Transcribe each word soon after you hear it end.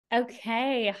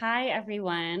Okay. Hi,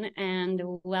 everyone, and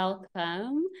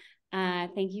welcome.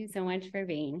 Thank you so much for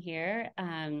being here.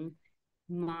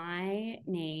 My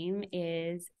name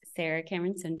is Sarah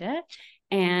Cameron Sunda,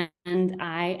 and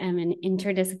I am an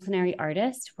interdisciplinary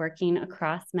artist working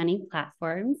across many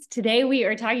platforms. Today, we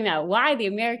are talking about why the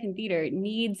American theater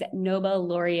needs Nobel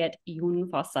laureate Jon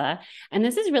Fosse. And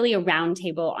this is really a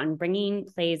roundtable on bringing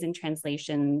plays and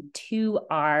translation to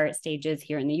our stages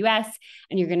here in the US.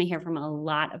 And you're going to hear from a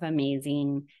lot of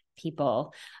amazing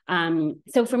people.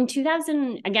 So from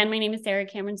 2000, again, my name is Sarah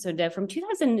Cameron Soda. From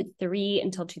 2003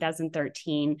 until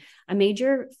 2013, a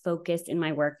major focus in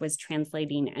my work was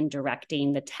translating and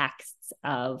directing the texts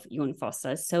of Jon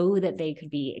Fosse so that they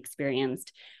could be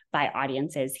experienced by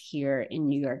audiences here in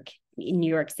New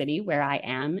York City, where I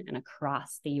am, and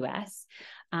across the US.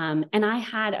 And I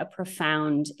had a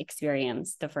profound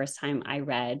experience the first time I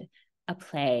read a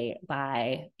play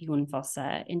by Jon Fosse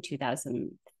in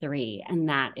 2003. And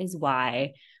that is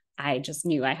why I just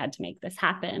knew I had to make this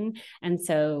happen. And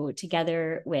so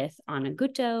together with Anna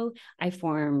Gutto, I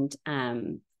formed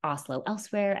Oslo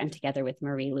Elsewhere, and together with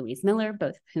Marie Louise Miller,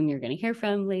 both of whom you're going to hear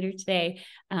from later today,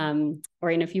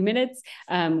 or in a few minutes,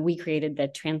 we created the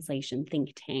Translation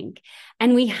Think Tank.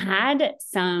 And we had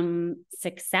some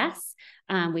success.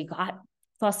 We got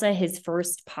Fosse his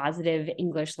first positive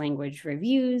English language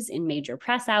reviews in major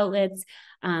press outlets.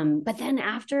 But then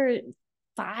after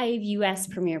 5 US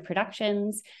premiere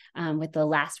productions, with the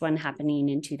last one happening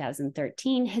in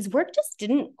 2013, his work just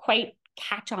didn't quite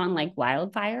catch on like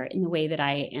wildfire in the way that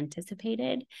I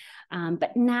anticipated.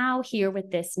 But now here with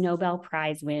this Nobel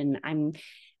Prize win,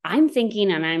 I'm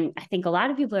thinking, and I think a lot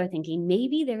of people are thinking,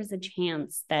 maybe there's a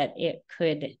chance that it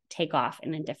could take off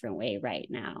in a different way right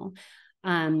now.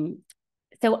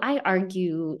 So I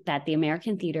argue that the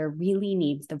American theater really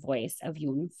needs the voice of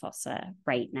Jon Fosse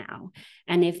right now.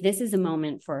 And if this is a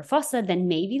moment for Fosse, then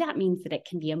maybe that means that it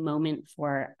can be a moment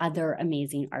for other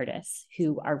amazing artists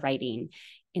who are writing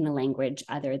in a language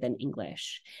other than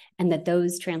English, and that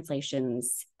those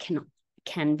translations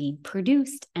can be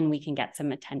produced and we can get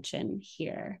some attention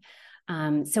here.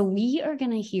 So we are going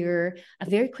to hear a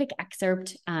very quick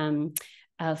excerpt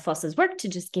of Fosse's work to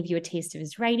just give you a taste of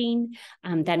his writing.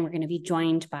 Then we're going to be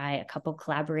joined by a couple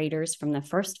collaborators from the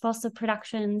first Fosse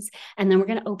productions. And then we're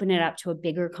going to open it up to a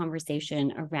bigger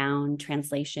conversation around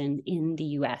translation in the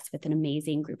US with an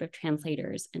amazing group of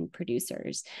translators and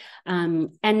producers.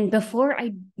 And before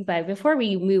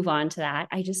we move on to that,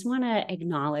 I just want to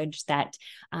acknowledge that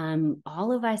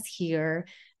all of us here,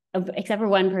 except for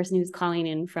one person who's calling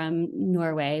in from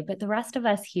Norway, but the rest of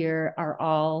us here are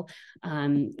all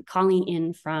calling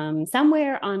in from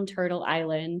somewhere on Turtle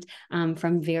Island,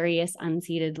 from various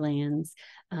unceded lands.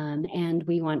 And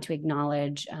we want to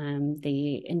acknowledge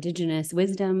the indigenous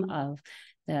wisdom of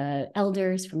the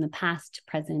elders from the past,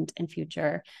 present, and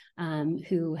future,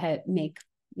 who make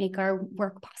our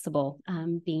work possible,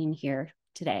 being here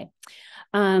today.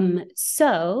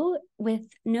 So with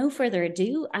no further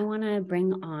ado, I want to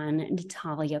bring on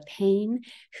Natalia Payne,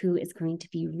 who is going to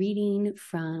be reading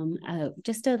from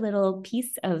just a little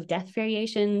piece of Death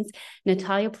Variations.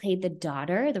 Natalia played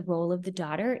the role of the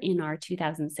daughter in our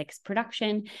 2006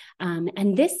 production.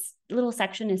 And this little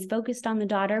section is focused on the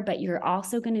daughter, but you're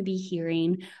also going to be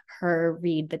hearing her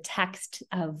read the text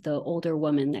of the older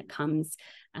woman that comes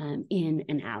in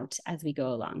and out as we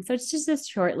go along. So it's just this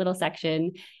short little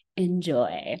section.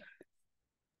 Enjoy.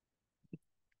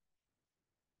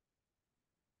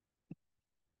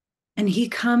 And he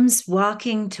comes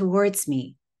walking towards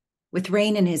me with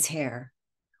rain in his hair.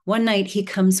 One night he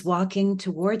comes walking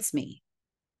towards me.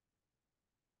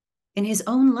 In his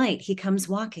own light, he comes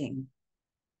walking.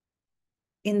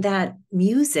 In that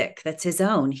music that's his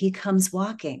own, he comes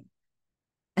walking.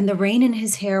 And the rain in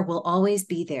his hair will always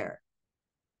be there.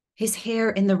 His hair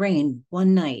in the rain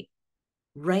one night,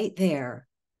 right there,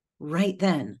 right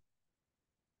then.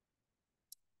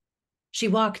 She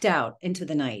walked out into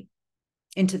the night,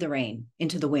 into the rain,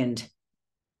 into the wind.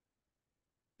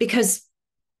 Because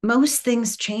most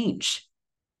things change,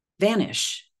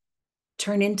 vanish,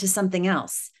 turn into something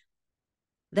else.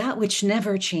 That which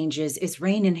never changes is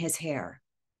rain in his hair.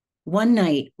 One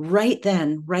night, right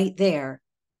then, right there,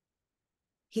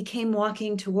 he came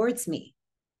walking towards me,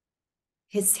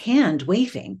 his hand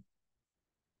waving.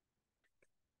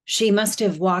 She must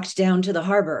have walked down to the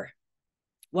harbor,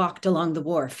 walked along the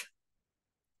wharf.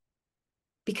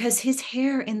 Because his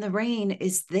hair in the rain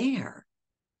is there,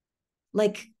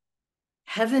 like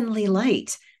heavenly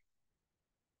light.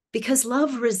 Because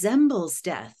love resembles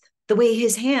death, the way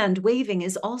his hand waving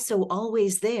is also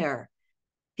always there.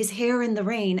 His hair in the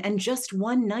rain and just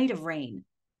one night of rain.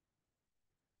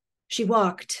 She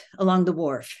walked along the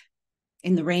wharf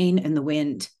in the rain and the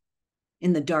wind,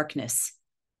 in the darkness,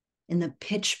 in the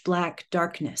pitch black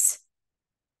darkness.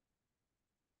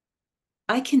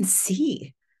 I can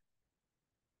see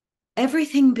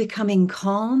everything becoming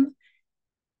calm,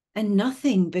 and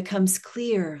nothing becomes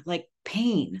clear like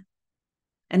pain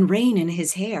and rain in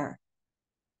his hair.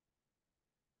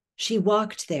 She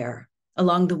walked there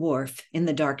along the wharf in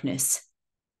the darkness,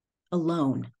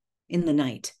 alone in the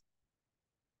night.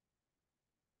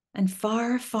 And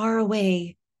far, far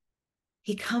away,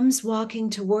 he comes walking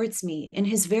towards me in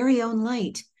his very own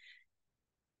light.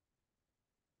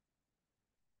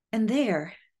 And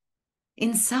there,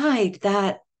 inside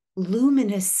that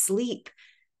luminous sleep,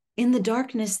 in the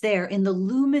darkness there, in the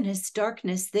luminous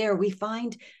darkness there, we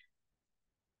find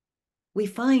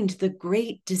the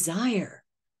great desire,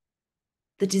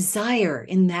 the desire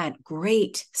in that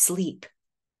great sleep.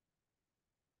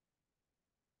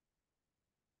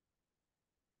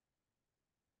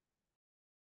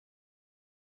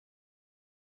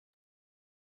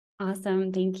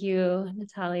 Awesome. Thank you,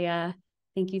 Natalia.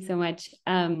 Thank you so much.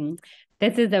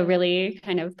 This is a really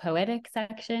kind of poetic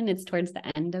section. It's towards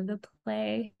the end of the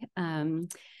play.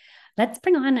 Let's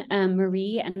bring on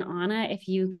Marie and Anna, if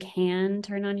you can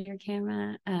turn on your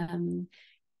camera,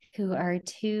 who are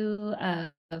two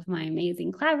of my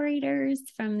amazing collaborators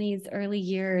from these early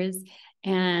years.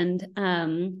 And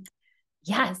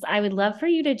yes, I would love for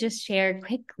you to just share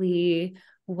quickly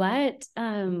what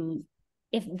are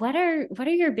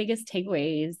your biggest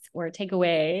takeaways or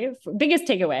biggest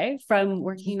takeaway from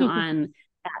working on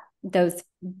those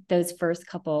first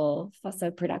couple Fosse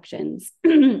productions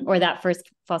or that first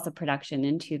Fosse production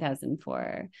in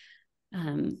 2004.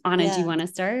 Anna, do you want to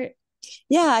start?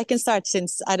 Yeah, I can start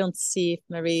since I don't see if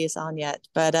Marie is on yet,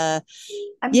 but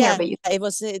I'm here, but it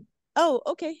was oh,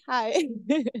 okay. Hi.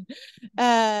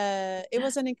 It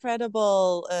was an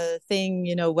incredible thing,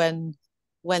 you know,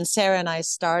 when Sarah and I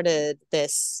started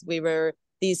this. We were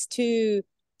these two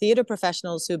theater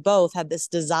professionals who both had this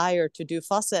desire to do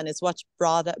Fosse, and it's what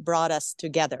brought us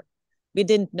together. We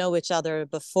didn't know each other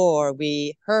before.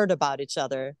 We heard about each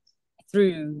other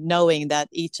through knowing that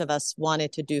each of us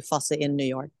wanted to do Fosse in New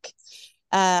York.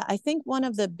 I think one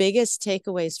of the biggest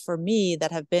takeaways for me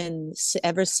that have been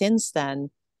ever since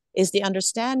then is the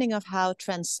understanding of how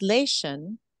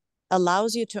translation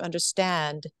allows you to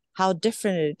understand how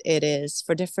different it is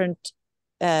for different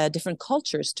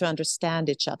cultures to understand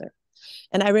each other.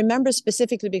 And I remember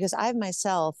specifically because I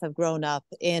myself have grown up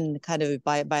in kind of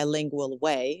a bilingual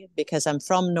way, because I'm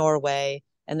from Norway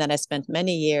and then I spent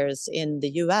many years in the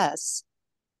US.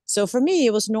 So for me,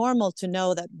 it was normal to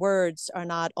know that words are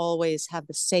not always have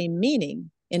the same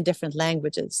meaning in different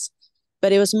languages.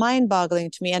 But it was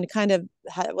mind-boggling to me, and kind of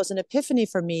it was an epiphany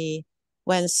for me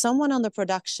when someone on the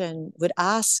production would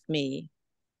ask me,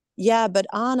 yeah, but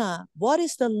Anna, what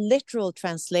is the literal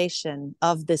translation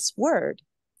of this word?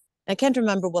 I can't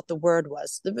remember what the word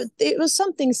was. It was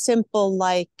something simple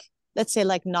like, let's say,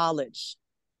 like knowledge.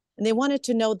 And they wanted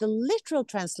to know the literal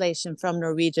translation from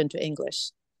Norwegian to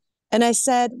English. And I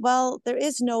said, well, there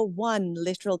is no one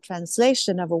literal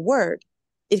translation of a word.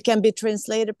 It can be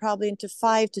translated probably into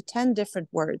 5 to 10 different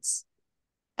words.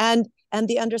 And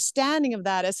the understanding of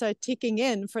that as started ticking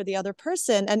in for the other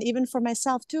person, and even for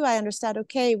myself too, I understand,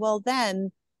 okay, well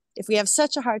then, if we have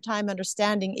such a hard time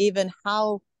understanding even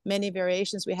how many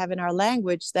variations we have in our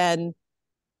language, then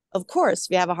of course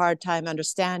we have a hard time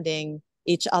understanding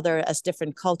each other as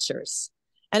different cultures.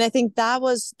 And I think that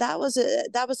was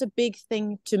a big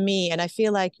thing to me. And I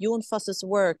feel like Jon Fosse's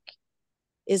work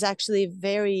is actually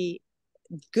very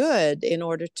good in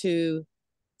order to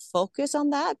focus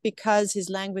on that, because his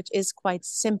language is quite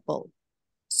simple.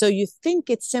 So you think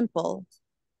it's simple,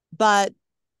 but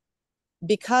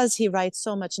because he writes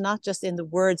so much, not just in the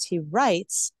words he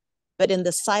writes, but in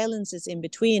the silences in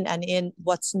between and in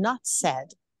what's not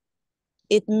said,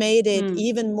 it made it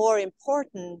even more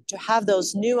important to have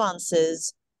those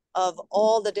nuances of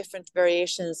all the different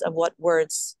variations of what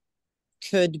words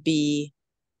could be,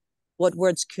 what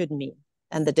words could mean,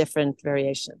 and the different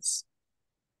variations.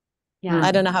 Yeah,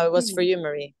 I don't know how it was for you,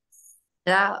 Marie.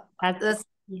 Yeah, that's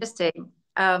interesting.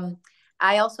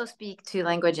 I also speak 2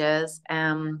 languages,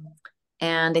 and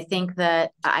I think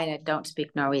that I don't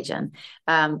speak Norwegian.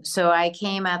 So I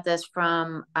came at this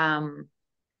from the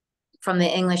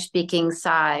English-speaking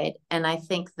side, and I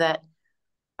think that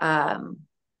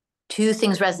 2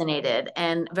 things resonated,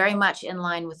 and very much in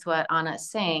line with what Anna is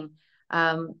saying.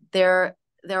 There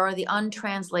are the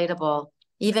untranslatable,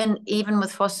 even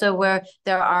with Fosse, where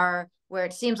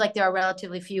it seems like there are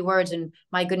relatively few words, and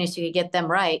my goodness, you could get them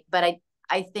right. But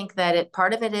I think that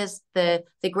part of it is the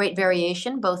great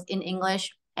variation, both in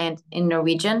English and in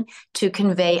Norwegian, to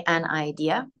convey an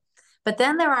idea. But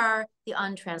then there are the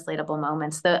untranslatable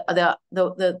moments,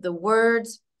 the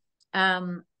words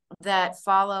that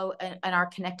follow and are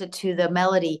connected to the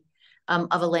melody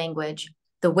of a language,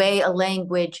 the way a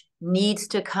language needs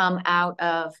to come out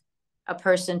of a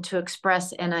person to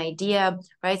express an idea,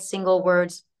 right? Single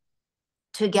words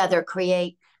together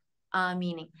create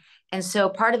meaning. And so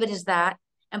part of it is that.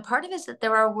 And part of it is that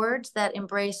there are words that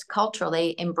embrace culture.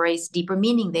 They embrace deeper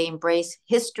meaning. They embrace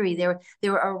history. They're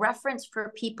a reference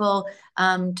for people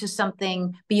to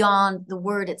something beyond the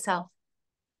word itself.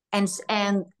 And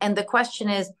the question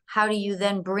is, how do you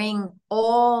then bring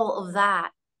all of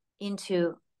that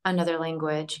into another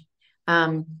language?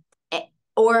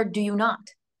 Or do you not?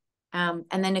 And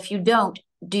then if you don't,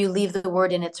 do you leave the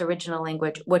word in its original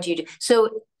language? What do you do?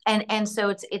 So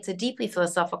it's a deeply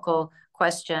philosophical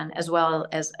question as well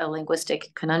as a linguistic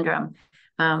conundrum.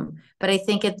 But I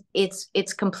think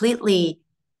it's completely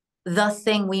the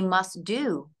thing we must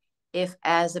do if,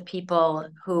 as a people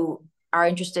who are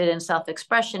interested in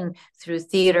self-expression through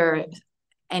theater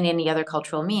and any other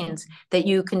cultural means, that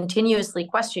you continuously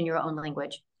question your own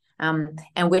language, and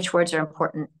which words are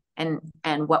important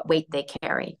and what weight they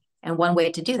carry. And one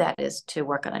way to do that is to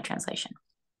work on a translation.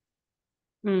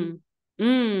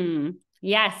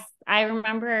 Yes, I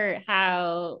remember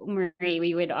how, Marie,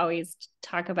 we would always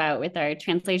talk about with our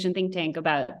translation think tank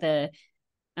about the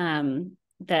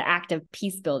act of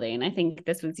peace building. I think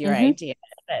this was your idea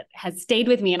that has stayed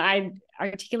with me, and I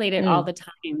articulate it all the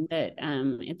time, that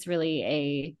it's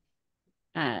really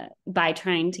by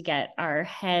trying to get our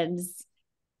heads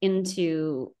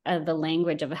into the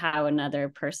language of how another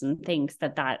person thinks,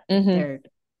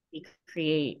 we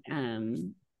create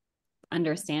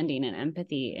understanding and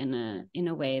empathy in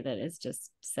a way that is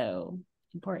just so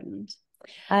important.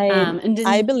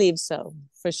 I believe so,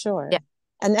 for sure. Yeah.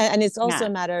 And it's also a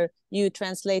matter, you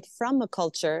translate from a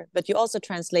culture, but you also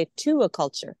translate to a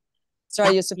culture. So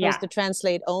are you supposed to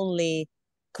translate only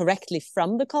correctly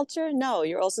from the culture? No,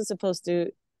 you're also supposed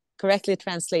to correctly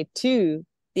translate to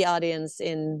the audience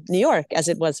in New York, as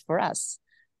it was for us.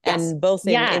 Yes. And both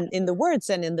in the words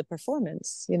and in the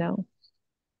performance, you know.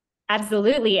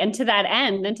 Absolutely. And to that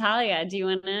end, Natalia, do you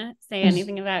want to say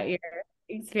anything about your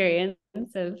experience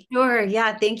of? Sure.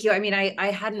 Yeah. Thank you. I mean,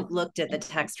 I hadn't looked at the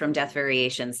text from Death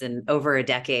Variations in over a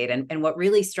decade. And what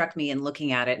really struck me in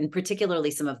looking at it, and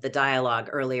particularly some of the dialogue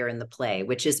earlier in the play,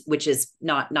 which is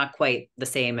not quite the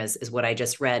same as what I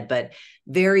just read, but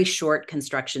very short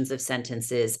constructions of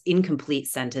sentences, incomplete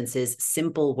sentences,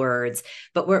 simple words.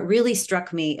 But what really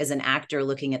struck me as an actor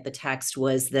looking at the text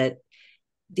was that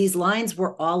these lines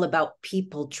were all about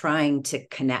people trying to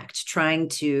connect, trying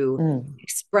to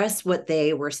express what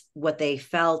they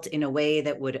felt in a way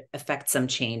that would affect some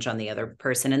change on the other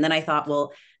person. And then I thought,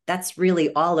 well, that's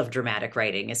really all of dramatic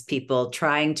writing, is people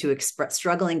trying to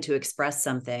struggling to express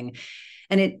something.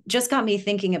 And it just got me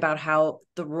thinking about how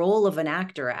the role of an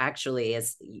actor actually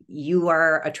is, you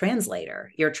are a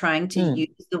translator. You're trying to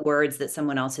use the words that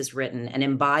someone else has written and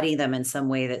embody them in some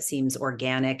way that seems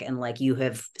organic and like you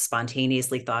have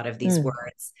spontaneously thought of these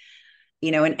words,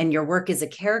 you know, and your work as a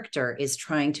character is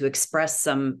trying to express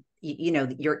some, you know,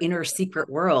 your inner secret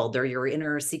world or your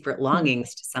inner secret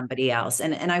longings to somebody else.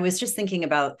 And I was just thinking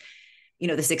about, you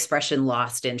know, this expression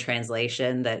lost in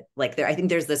translation, that like I think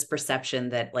there's this perception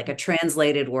that like a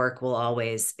translated work will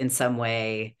always in some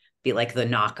way be like the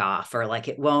knockoff, or like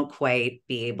it won't quite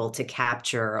be able to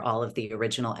capture all of the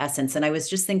original essence. And I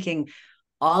was just thinking,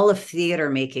 all of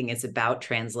theater making is about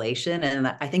translation. And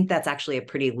I think that's actually a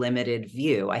pretty limited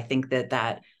view. I think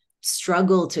that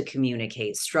struggle to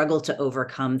communicate, struggle to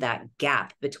overcome that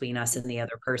gap between us and the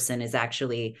other person is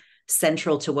actually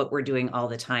central to what we're doing all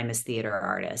the time as theater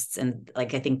artists. And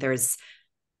like, I think there's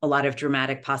a lot of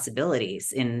dramatic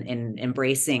possibilities in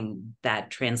embracing that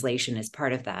translation as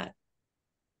part of that.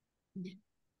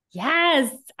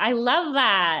 Yes, I love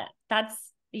that.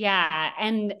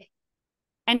 And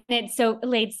it so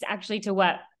relates actually to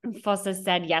what Fosse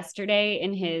said yesterday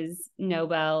in his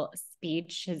Nobel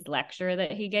speech, his lecture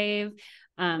that he gave.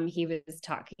 He was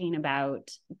talking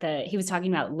about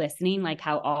listening, like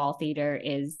how all theater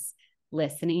is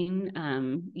listening,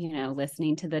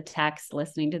 listening to the text,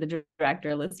 listening to the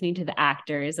director, listening to the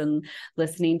actors, and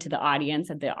listening to the audience,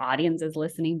 and the audience is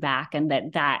listening back. And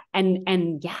that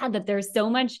there's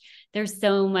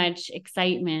so much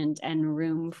excitement and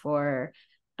room for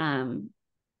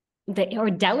or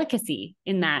delicacy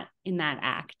in that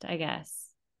act, I guess.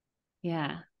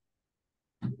 Yeah.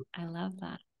 I love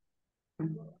that.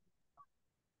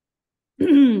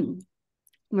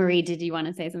 Marie, did you want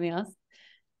to say something else?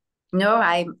 No,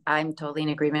 I'm totally in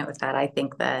agreement with that. I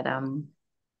think that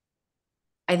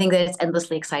it's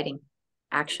endlessly exciting,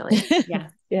 actually. Yeah.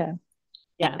 Yeah.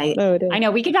 Yeah. No, it is. I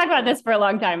know we could talk about this for a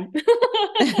long time.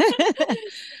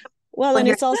 Well, and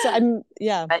it's also,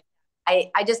 yeah. But I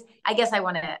guess I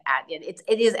want to add it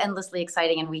is endlessly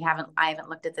exciting, and I haven't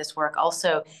looked at this work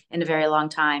also in a very long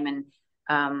time, and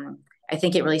I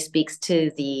think it really speaks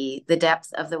to the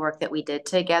depth of the work that we did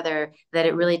together, that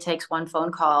it really takes one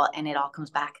phone call and it all comes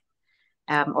back,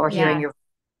 or hearing your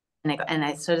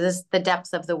so this the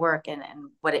depth of the work, and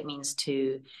what it means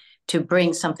to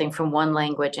bring something from one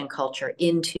language and culture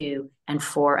into and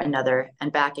for another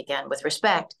and back again with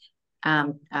respect,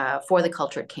 for the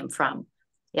culture it came from.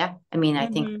 Yeah, I mean,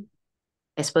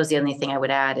 I suppose the only thing I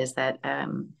would add is that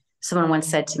someone once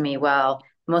said to me, well,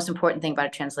 the most important thing about a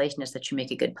translation is that you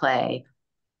make a good play.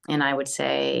 And I would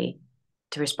say,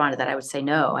 to respond to that, I would say,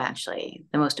 no, actually,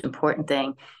 the most important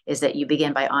thing is that you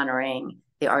begin by honoring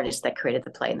the artist that created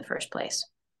the play in the first place.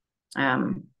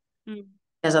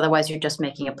 Because otherwise you're just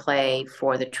making a play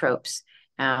for the tropes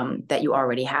that you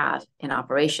already have in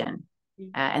operation.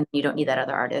 And you don't need that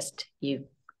other artist. You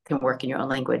can work in your own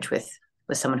language with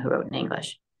someone who wrote in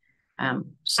English.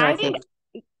 So I think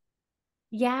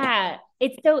yeah,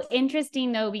 it's so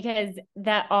interesting though, because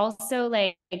that also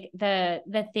like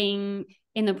the thing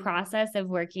in the process of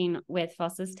working with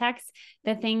Fosse's text,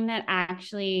 the thing that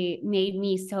actually made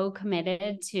me so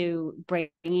committed to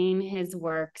bringing his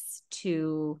works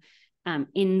to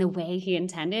in the way he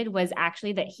intended was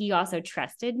actually that he also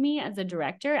trusted me as a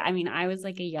director. I mean, I was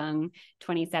like a young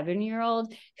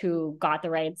 27-year-old who got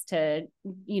the rights to,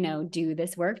 do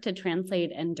this work, to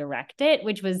translate and direct it,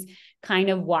 which was kind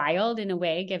of wild in a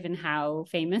way, given how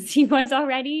famous he was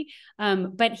already.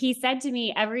 But he said to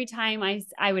me every time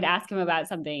I would ask him about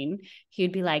something,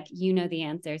 he'd be like, you know the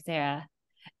answer, Sarah.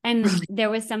 And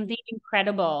there was something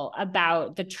incredible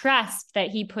about the trust that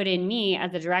he put in me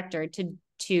as a director to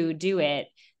do it,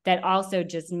 that also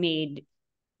just made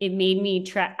me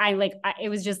trust. It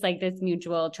was just like this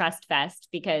mutual trust fest,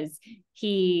 because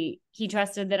he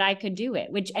trusted that I could do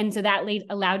it, and so that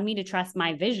allowed me to trust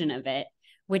my vision of it,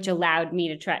 which allowed me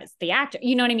to trust the actor.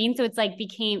 You know what I mean? So it's like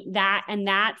became that, and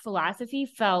that philosophy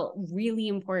felt really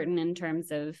important in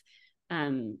terms of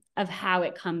how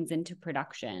it comes into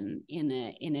production in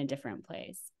a different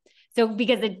place. So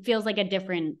because it feels like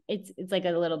it's like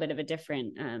a little bit of a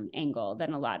different angle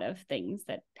than a lot of things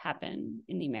that happen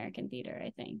in the American theater,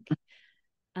 I think.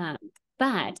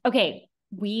 But okay,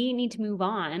 we need to move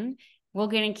on.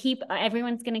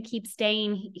 Everyone's going to keep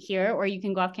staying here, or you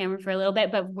can go off camera for a little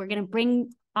bit, but we're going to bring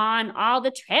on all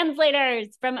the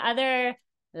translators from other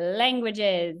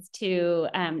languages to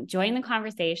join the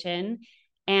conversation.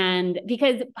 And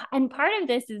part of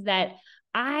this is that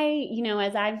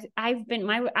as I've been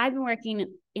working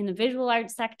in the visual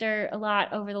arts sector a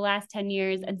lot over the last 10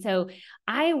 years. And so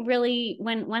I really,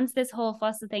 once this whole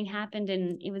Fosse thing happened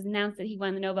and it was announced that he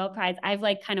won the Nobel Prize, I've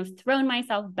like kind of thrown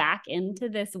myself back into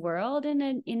this world in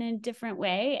a different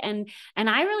way. And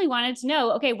I really wanted to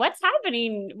know, okay, what's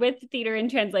happening with theater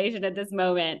and translation at this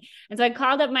moment? And so I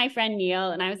called up my friend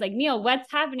Neil and I was like, Neil,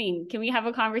 what's happening? Can we have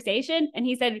a conversation? And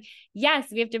he said, yes,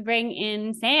 we have to bring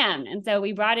in Sam. And so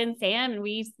we brought in Sam and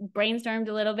we brainstormed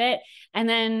a little bit, and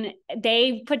then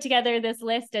they put together this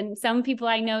list, and some people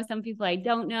I know, some people I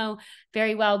don't know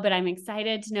very well, but I'm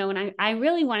excited to know. And I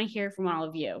really want to hear from all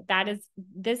of you. That is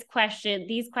these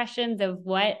questions of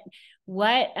what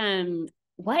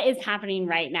is happening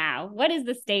right now? What is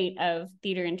the state of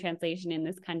theater and translation in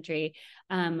this country?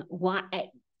 I want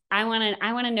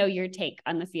to know your take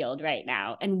on the field right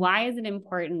now, and why is it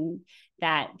important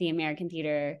that the American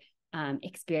theater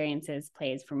experiences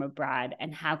plays from abroad,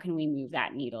 and how can we move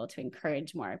that needle to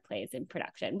encourage more plays in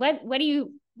production? What do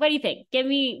you think? Give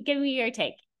me your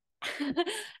take.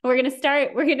 We're gonna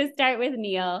start with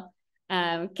Neil.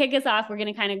 Kick us off. We're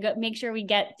gonna kind of make sure we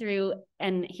get through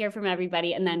and hear from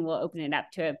everybody, and then we'll open it up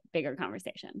to a bigger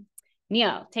conversation.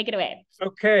 Neil, take it away.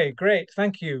 Okay, great.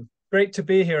 Thank you. Great to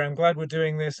be here. I'm glad we're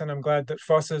doing this, and I'm glad that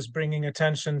Fosse is bringing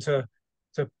attention to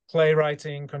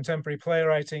playwriting, contemporary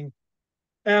playwriting.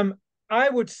 I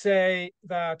would say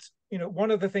that,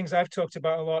 one of the things I've talked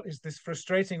about a lot is this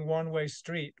frustrating one-way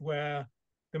street where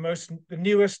the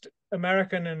newest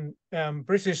American and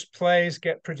British plays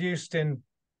get produced in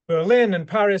Berlin and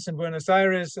Paris and Buenos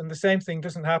Aires, and the same thing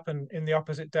doesn't happen in the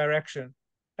opposite direction.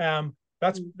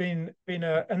 That's been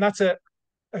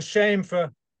a shame for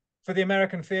the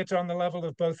American theater on the level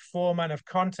of both form and of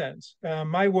content.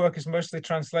 My work is mostly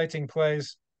translating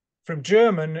plays from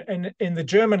German, and in the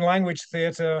German language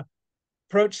theater,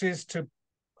 approaches to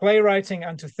playwriting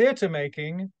and to theater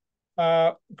making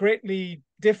are greatly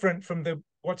different from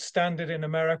what's standard in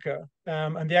America,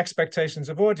 and the expectations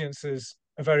of audiences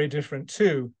are very different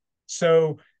too.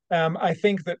 So I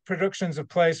think that productions of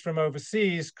plays from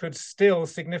overseas could still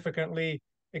significantly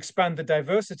expand the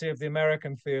diversity of the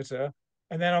American theatre.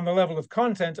 And then on the level of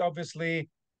content, obviously,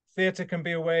 theatre can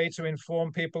be a way to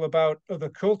inform people about other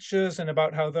cultures and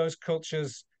about how those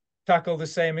cultures tackle the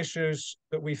same issues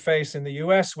that we face in the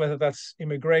US, whether that's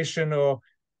immigration or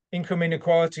income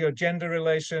inequality or gender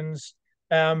relations.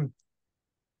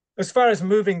 As far as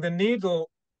moving the needle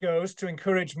goes, to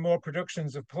encourage more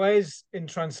productions of plays in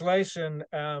translation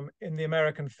in the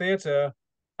American theatre,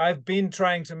 I've been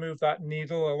trying to move that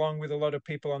needle along with a lot of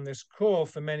people on this call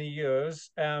for many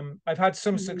years. I've had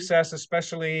some success,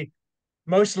 especially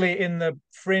mostly in the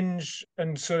fringe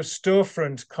and sort of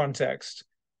storefront context.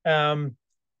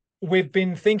 We've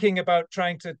been thinking about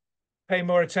trying to pay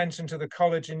more attention to the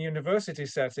college and university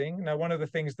setting. Now, one of the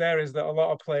things there is that a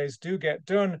lot of plays do get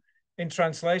done in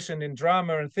translation in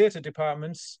drama and theatre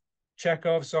departments,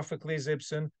 Chekhov, Sophocles,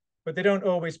 Ibsen, but they don't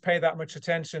always pay that much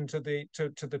attention to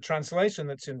the translation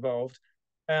that's involved.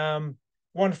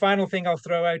 One final thing I'll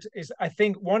throw out is, I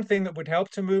think one thing that would help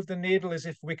to move the needle is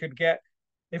if we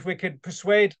could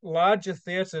persuade larger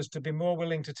theatres to be more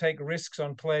willing to take risks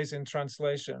on plays in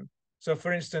translation. So,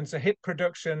 for instance, a hit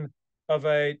production of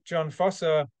a Jon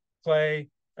Fosse play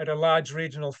at a large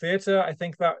regional theatre, I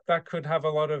think that could have a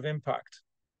lot of impact.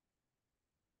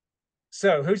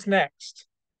 So, who's next?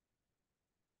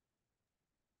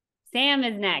 Sam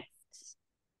is next.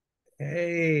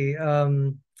 Hey,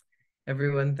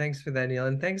 everyone, thanks for that, Neil,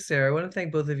 and thanks, Sarah. I want to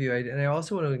thank both of you, and I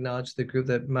also want to acknowledge the group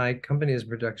that my company is in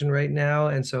production right now,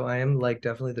 and so I am like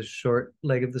definitely the short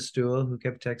leg of the stool who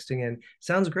kept texting and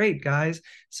sounds great, guys.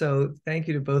 So thank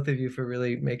you to both of you for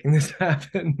really making this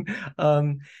happen.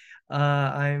 I'm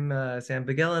Sam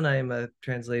Bigellen. I am a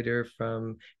translator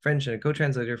from French and a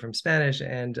co-translator from Spanish,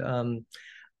 and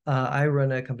I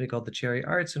run a company called the Cherry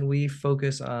Arts, and we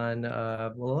focus on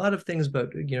a lot of things,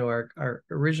 but our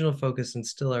original focus and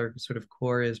still our sort of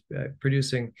core is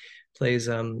producing plays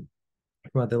from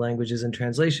other languages in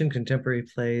translation, contemporary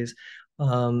plays.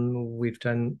 We've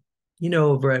done,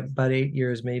 over about 8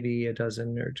 years, maybe a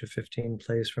dozen or to 15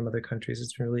 plays from other countries.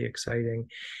 It's really exciting.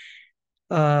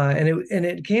 And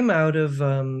it came out of,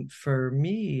 for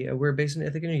me, we're based in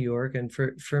Ithaca, New York, and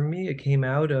for me, it came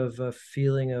out of a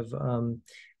feeling of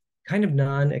kind of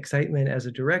non-excitement as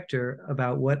a director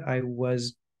about what I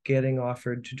was getting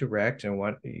offered to direct and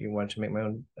what you want to make my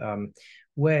own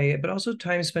way, but also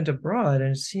time spent abroad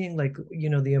and seeing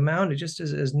the amount, just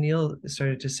as Neil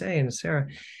started to say, and Sarah,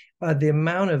 the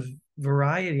amount of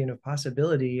variety and of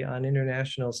possibility on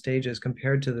international stages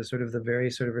compared to the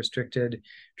very sort of restricted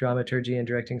dramaturgy and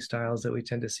directing styles that we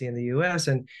tend to see in the US.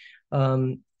 And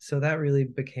so that really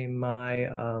became my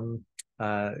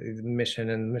mission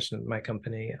and the mission of my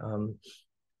company.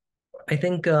 I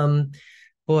think, in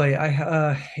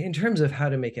terms of how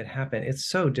to make it happen, it's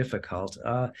so difficult.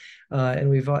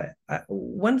 And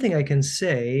one thing I can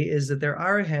say is that there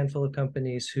are a handful of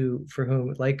companies for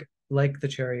whom, like the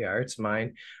Cherry Arts,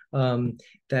 mine,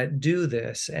 that do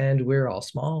this, and we're all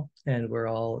small and we're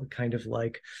all kind of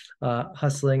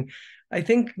hustling. I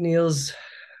think Neil's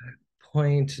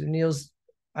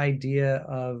idea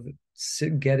of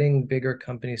getting bigger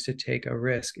companies to take a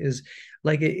risk is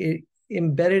it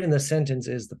embedded in the sentence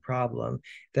is the problem,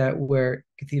 that where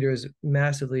theater is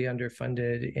massively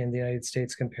underfunded in the United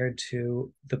States compared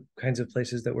to the kinds of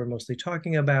places that we're mostly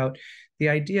talking about, the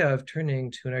idea of turning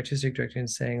to an artistic director and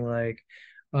saying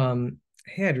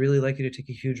hey, I'd really like you to take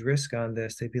a huge risk on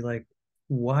this, they'd be like,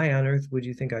 why on earth would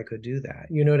you think I could do that?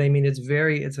 You know what I mean?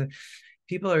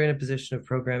 People are in a position of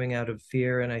programming out of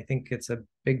fear, and I think it's a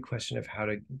big question of how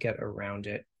to get around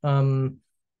it.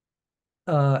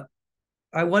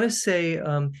 I want to say,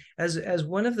 as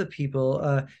one of the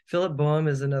people, Philip Boehm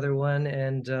is another one,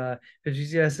 and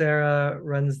Patricia Serra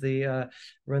runs the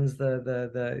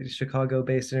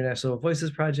Chicago-based International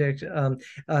Voices Project.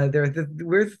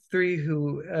 We're three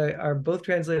who are both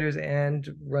translators and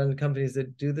run companies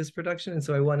that do this production, and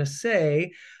so I want to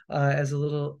say, as a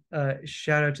little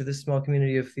shout out to this small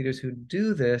community of theaters who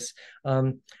do this,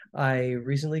 I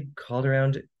recently called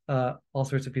around all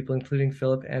sorts of people, including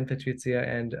Philip and Patrizia,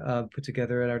 and put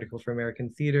together an article for American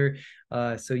Theater.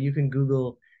 So you can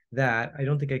Google that. I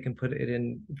don't think I can put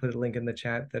a link in the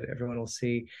chat that everyone will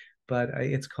see, but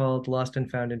it's called Lost and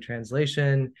Found in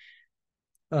Translation.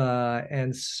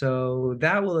 And so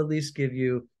that will at least give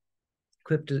you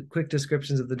quick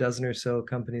descriptions of the dozen or so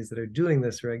companies that are doing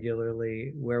this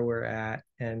regularly, where we're at,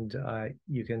 and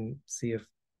you can see if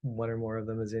one or more of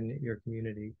them is in your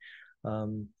community.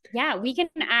 Yeah,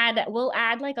 we'll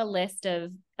add like a list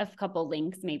of a couple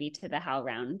links maybe to the How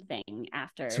Round thing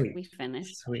after we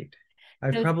finish. Sweet.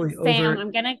 I've So, probably Sam,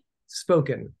 I'm gonna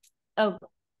spoken. Oh,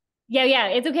 yeah,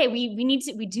 it's okay. We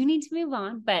do need to move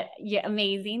on, but yeah,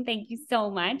 amazing. Thank you so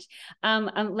much.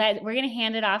 We're gonna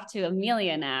hand it off to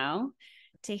Amelia now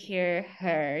to hear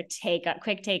her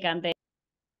quick take on things.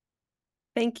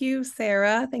 Thank you,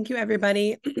 Sarah. Thank you,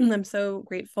 everybody. I'm so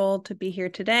grateful to be here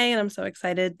today, and I'm so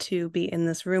excited to be in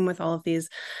this room with all of these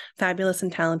fabulous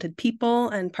and talented people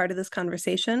and part of this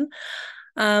conversation.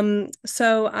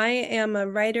 So I am a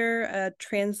writer, a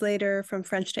translator from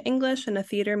French to English, and a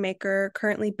theater maker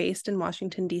currently based in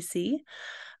Washington, D.C.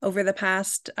 Over the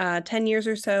past 10 years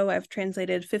or so, I've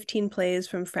translated 15 plays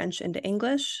from French into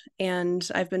English, and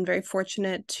I've been very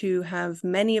fortunate to have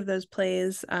many of those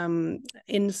plays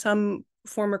in some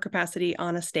form or capacity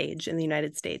on a stage in the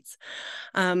United States.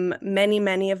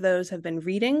 Many of those have been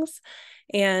readings,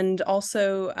 and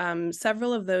also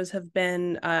several of those have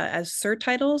been as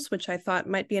surtitles, which I thought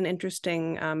might be an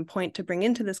interesting point to bring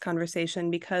into this conversation,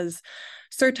 because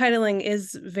surtitling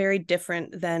is very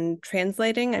different than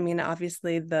translating. I mean,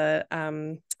 obviously the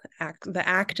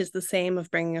act is the same of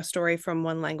bringing a story from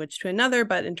one language to another,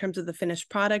 but in terms of the finished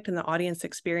product and the audience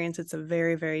experience, it's a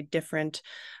very, very different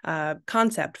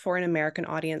concept for an American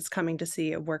audience coming to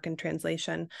see a work in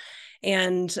translation.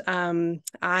 And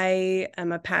I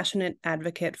am a passionate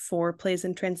advocate for plays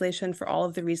in translation for all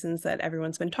of the reasons that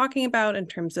everyone's been talking about in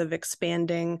terms of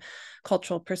expanding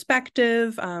cultural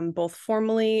perspective, both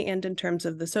formally and in terms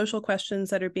of the social questions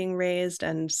that are being raised.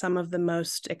 And some of the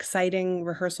most exciting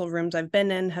rehearsal rooms I've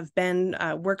been in have been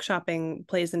workshopping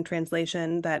plays in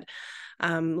translation that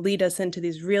lead us into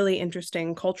these really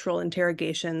interesting cultural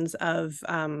interrogations of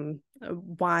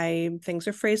why things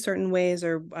are phrased certain ways,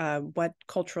 or what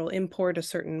cultural import a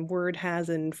certain word has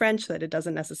in French that it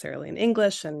doesn't necessarily in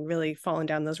English, and really falling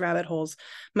down those rabbit holes.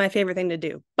 My favorite thing to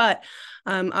do. But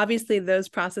obviously those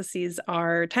processes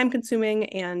are time consuming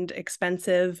and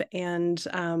expensive, and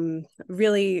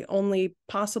really only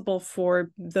possible for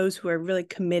those who are really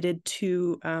committed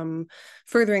to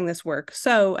furthering this work.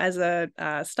 So as a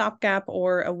stopgap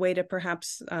or a way to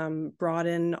perhaps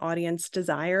broaden audience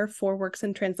desire for works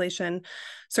in translation,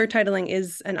 surtitling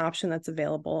is an option that's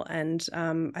available. And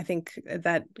I think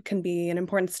that can be an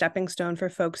important stepping stone for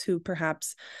folks who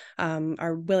perhaps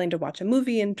are willing to watch a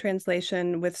movie in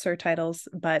translation with surtitles,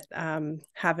 but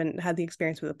haven't had the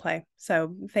experience with a play.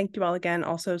 So thank you all again.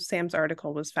 Also, Sam's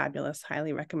article was fabulous.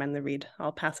 Highly recommend the read.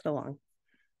 I'll pass it along.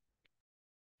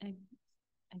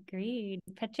 Agreed.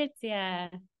 Patricia.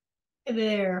 Hey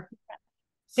there.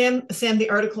 Sam, the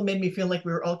article made me feel like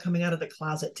we were all coming out of the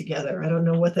closet together. I don't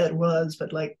know what that was,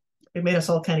 but like it made us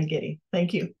all kind of giddy.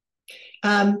 Thank you.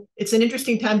 It's an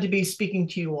interesting time to be speaking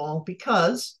to you all,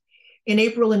 because in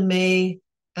April and May,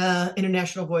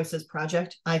 International Voices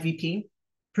Project, IVP,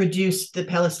 produced the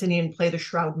Palestinian play The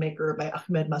Shroud Maker by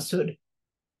Ahmed Massoud.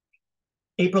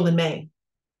 April and May.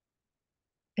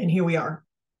 And here we are.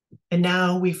 And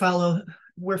now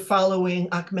we're following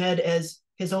Ahmed as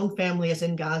his own family is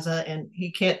in Gaza and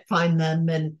he can't find them,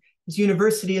 and his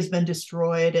university has been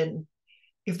destroyed. And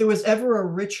if there was ever a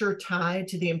richer tie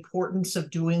to the importance of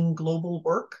doing global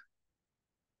work,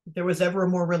 if there was ever a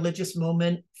more religious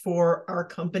moment for our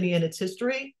company and its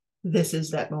history, this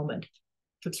is that moment.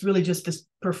 It's really just this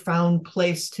profound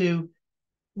place to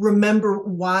remember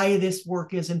why this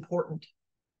work is important.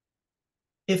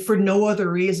 If for no other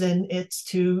reason, it's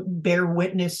to bear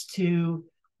witness to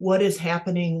what is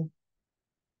happening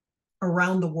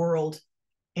around the world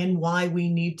and why we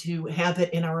need to have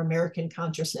it in our American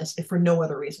consciousness, if for no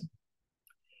other reason.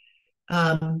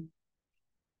 The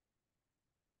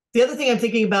other thing I'm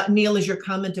thinking about, Neil, is your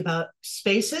comment about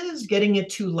spaces, getting it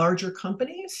to larger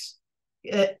companies.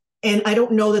 And I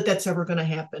don't know that that's ever going to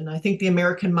happen. I think the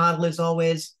American model is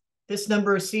always this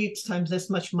number of seats times this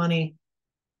much money,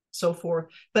 so forth.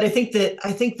 But I think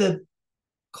the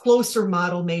closer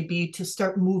model may be to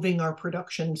start moving our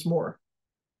productions more.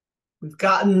 We've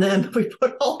gotten them, we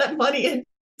put all that money into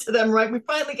them, right? We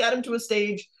finally got them to a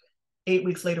stage. 8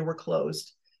 weeks later, we're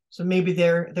closed. So maybe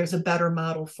there's a better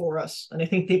model for us. And I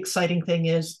think the exciting thing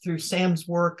is, through Sam's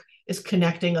work, is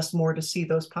connecting us more to see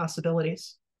those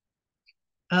possibilities.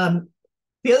 The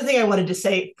other thing I wanted to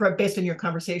say, based on your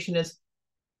conversation, is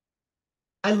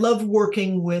I love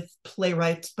working with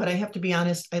playwrights, but I have to be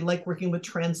honest, I like working with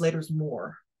translators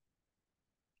more.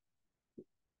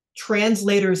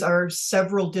 Translators are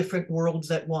several different worlds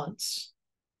at once,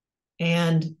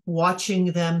 and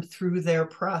watching them through their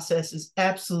process is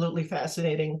absolutely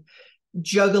fascinating.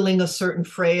 Juggling a certain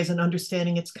phrase and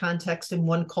understanding its context in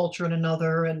one culture and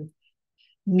another, and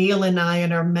Neil and I,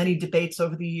 in our many debates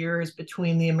over the years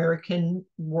between the American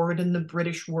word and the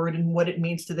British word and what it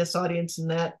means to this audience and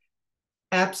that,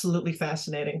 absolutely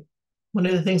fascinating. One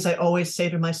of the things I always say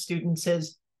to my students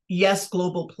is, yes,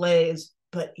 global plays,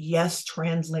 but yes,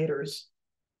 translators.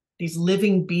 These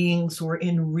living beings who are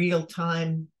in real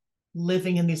time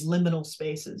living in these liminal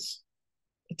spaces.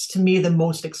 It's, to me, the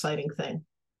most exciting thing.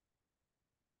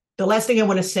 The last thing I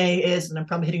want to say is, and I'm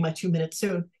probably hitting my 2 minutes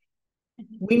soon,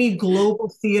 we need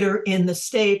global theater in the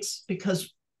States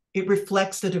because it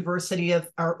reflects the diversity of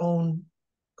our own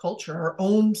culture, our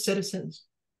own citizens.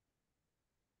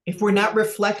 If we're not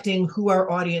reflecting who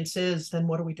our audience is, then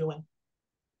what are we doing?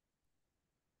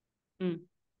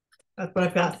 That's what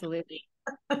I've got. Absolutely.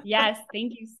 Yes,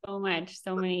 thank you so much.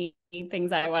 So many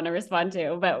things I want to respond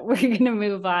to, but we're going to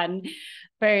move on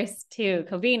first to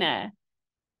Kobina.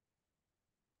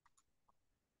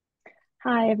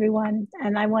 Hi, everyone.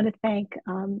 And I want to thank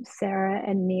Sarah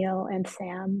and Neil and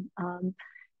Sam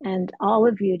and all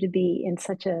of you to be in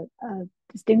such a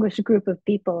distinguished group of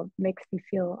people. It makes me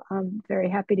feel very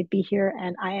happy to be here.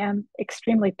 And I am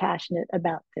extremely passionate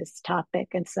about this topic.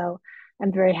 And so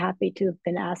I'm very happy to have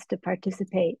been asked to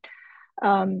participate.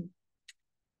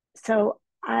 So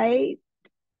I,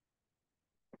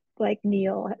 like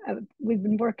Neil, we've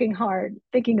been working hard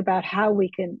thinking about how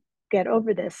we can get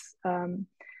over this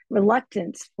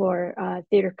reluctance for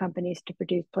theater companies to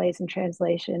produce plays in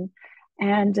translation.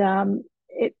 And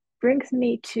it brings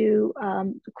me to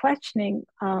questioning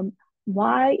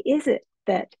why is it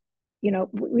that,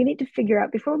 we need to figure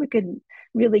out, before we can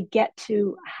really get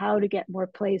to how to get more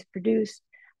plays produced,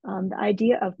 the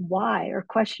idea of why, or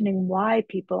questioning why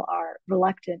people are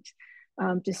reluctant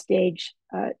to stage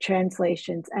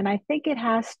translations. And I think it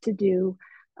has to do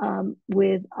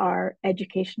with our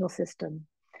educational system.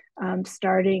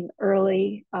 Starting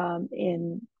early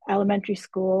in elementary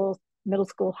school, middle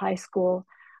school, high school,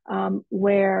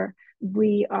 where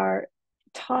we are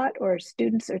taught, or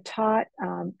students are taught,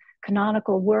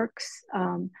 canonical works,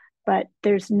 but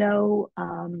there's no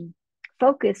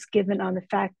focus given on the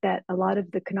fact that a lot of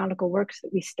the canonical works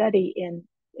that we study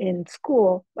in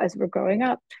school as we're growing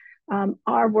up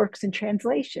are works in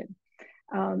translation.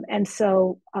 And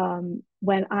so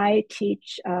when I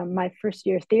teach my first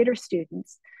year theater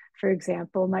students, for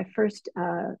example, my first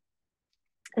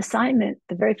assignment,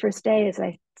 the very first day, is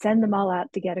I send them all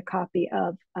out to get a copy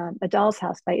of A Doll's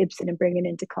House by Ibsen and bring it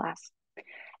into class.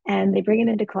 And they bring it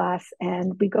into class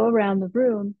and we go around the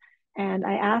room and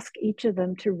I ask each of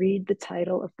them to read the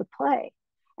title of the play.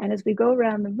 And as we go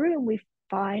around the room, we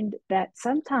find that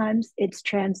sometimes it's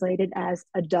translated as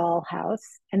A Doll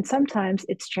House and sometimes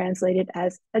it's translated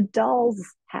as A Doll's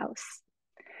House.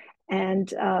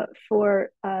 And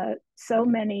for so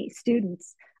many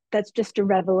students, that's just a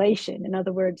revelation. In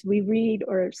other words, we read,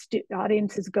 or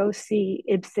audiences go see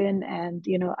Ibsen and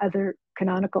other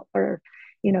canonical or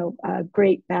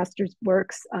great masters'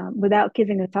 works without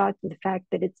giving a thought to the fact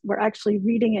that we're actually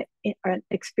reading it or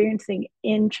experiencing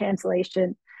in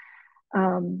translation.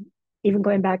 Even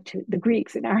going back to the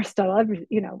Greeks and Aristotle,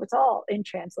 it's all in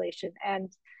translation. And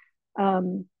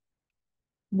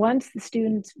once the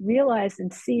students realize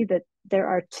and see that there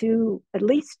are at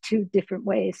least two different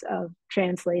ways of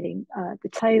translating the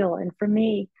title. And for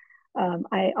me,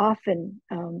 I often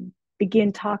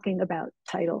begin talking about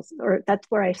titles, or that's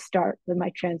where I start with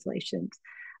my translations,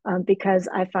 because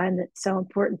I find that it's so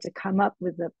important to come up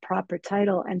with the proper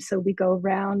title. And so we go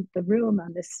around the room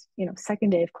on this,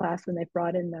 second day of class when they've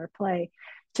brought in their play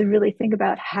to really think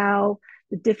about how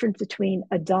the difference between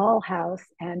A Doll House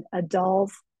and A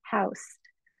Doll's House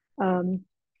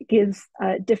gives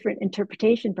a different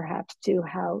interpretation, perhaps, to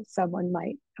how someone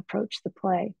might approach the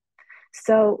play.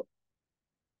 So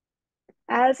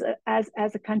as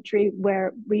a country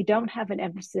where we don't have an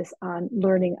emphasis on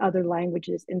learning other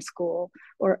languages in school,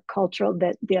 or cultural,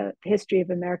 that the history of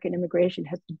American immigration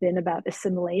has been about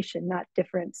assimilation, not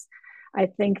difference, I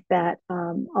think that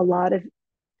a lot of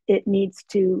it needs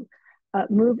to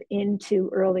move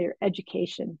into earlier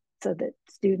education, so that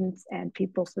students and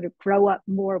people sort of grow up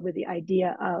more with the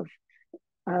idea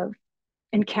of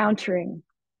encountering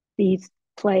these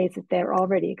plays that they're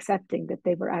already accepting, that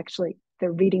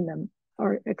they're reading them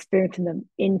or experiencing them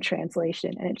in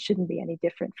translation, and it shouldn't be any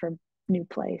different from new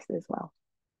plays as well.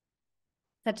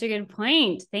 Such a good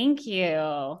point. Thank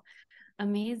you.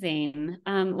 Amazing.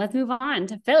 Let's move on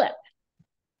to Philip.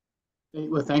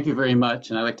 Well, thank you very much,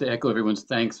 and I'd like to echo everyone's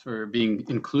thanks for being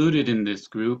included in this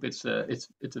group. It's an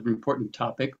important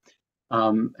topic,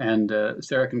 and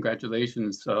Sarah,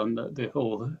 congratulations on the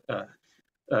whole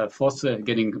Fosse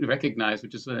getting recognized,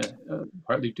 which is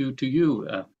partly due to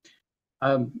you.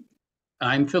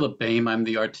 I'm Philip Boehm. I'm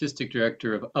the artistic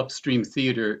director of Upstream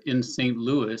Theater in St.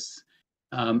 Louis.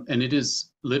 And it is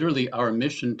literally our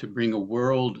mission to bring a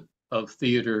world of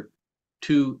theater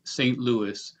to St.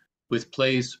 Louis with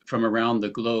plays from around the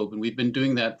globe. And we've been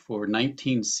doing that for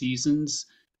 19 seasons.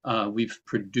 We've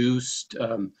produced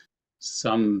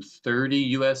some 30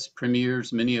 US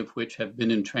premieres, many of which have been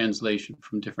in translation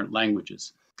from different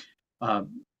languages.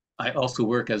 I also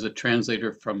work as a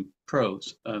translator from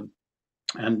prose.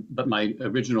 But my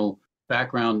original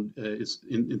background is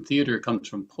in theater, comes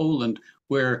from Poland,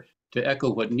 where, to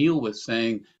echo what Neil was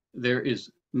saying, there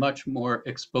is much more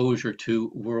exposure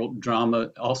to world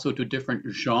drama, also to different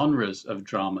genres of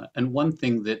drama. And one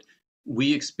thing that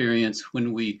we experience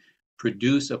when we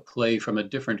produce a play from a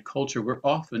different culture, we're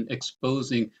often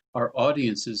exposing our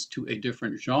audiences to a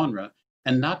different genre,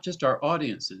 and not just our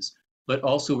audiences, but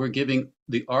also we're giving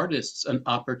the artists an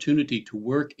opportunity to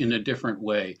work in a different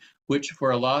way, which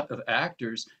for a lot of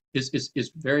actors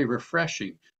is very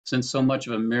refreshing, since so much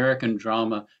of American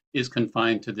drama is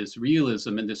confined to this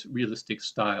realism and this realistic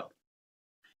style.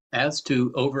 As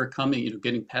to overcoming,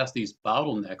 getting past these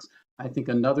bottlenecks, I think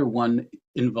another one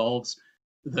involves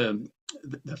the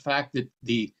fact that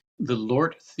the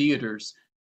LORT theaters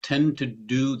tend to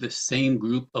do the same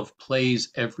group of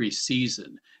plays every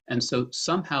season. And so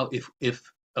somehow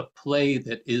if a play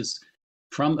that is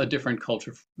from a different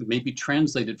culture, maybe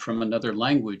translated from another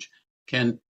language,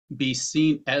 can be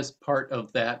seen as part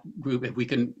of that group, if we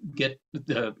can get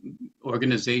the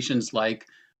organizations like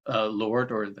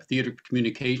LORT or the Theater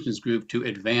Communications Group to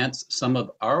advance some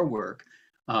of our work.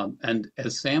 And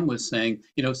as Sam was saying,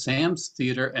 Sam's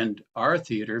theater and our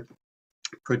theater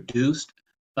produced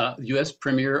US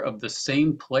premiere of the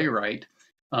same playwright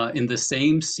in the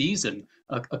same season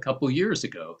a couple years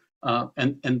ago.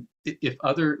 And if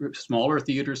other smaller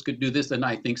theaters could do this, then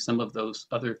I think some of those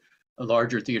other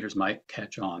larger theaters might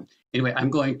catch on. Anyway, I'm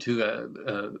going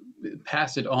to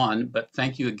pass it on, but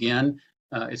thank you again.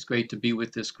 It's great to be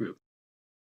with this group.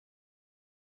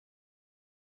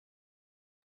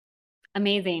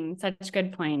 Amazing. Such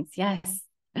good points. Yes.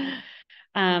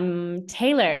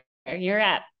 Taylor, you're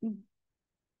up.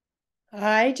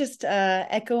 Hi, just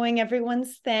echoing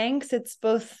everyone's thanks. It's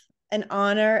both an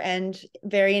honor and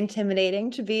very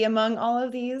intimidating to be among all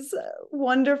of these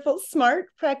wonderful, smart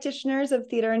practitioners of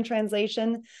theater and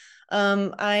translation.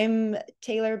 I'm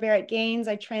Taylor Barrett-Gaines.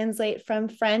 I translate from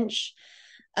French.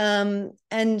 And,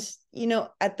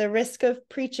 at the risk of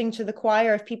preaching to the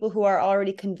choir of people who are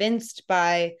already convinced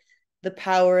by the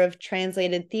power of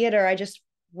translated theater, I just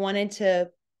wanted to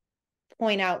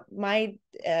point out my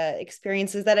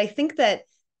experiences that I think that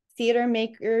theater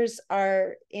makers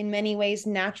are in many ways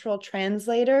natural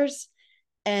translators,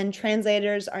 and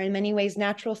translators are in many ways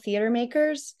natural theater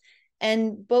makers.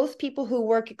 And both people who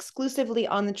work exclusively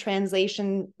on the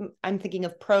translation, I'm thinking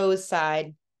of prose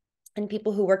side, and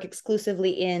people who work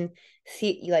exclusively in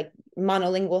like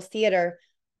monolingual theater,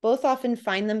 both often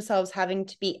find themselves having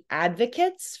to be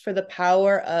advocates for the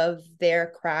power of their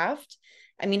craft.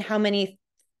 I mean, how many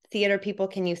theater people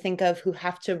can you think of who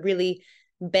have to really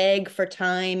beg for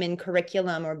time in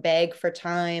curriculum, or beg for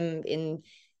time in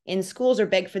schools, or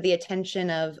beg for the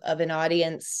attention of an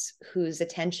audience whose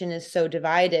attention is so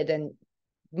divided, and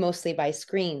mostly by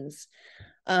screens?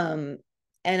 And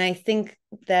I think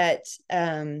that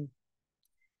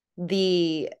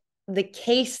the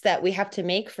case that we have to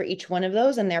make for each one of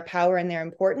those and their power and their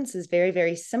importance is very,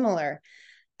 very similar.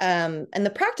 And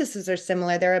the practices are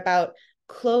similar. They're about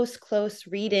close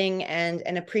reading and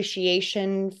an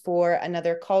appreciation for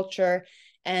another culture,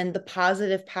 and the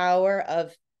positive power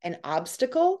of an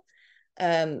obstacle,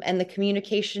 and the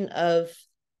communication of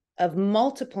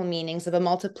multiple meanings, of a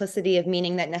multiplicity of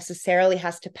meaning that necessarily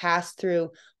has to pass through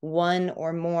one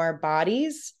or more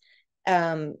bodies.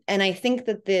 And I think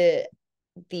that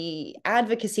the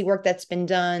advocacy work that's been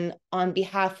done on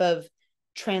behalf of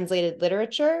translated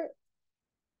literature,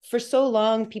 for so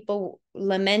long, people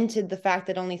lamented the fact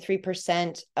that only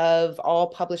 3% of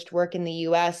all published work in the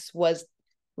US was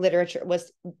literature,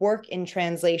 was work in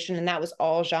translation, and that was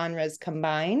all genres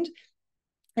combined.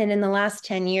 And in the last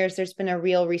 10 years, there's been a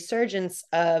real resurgence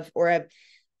of, or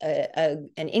an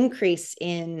increase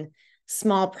in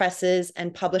small presses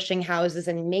and publishing houses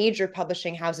and major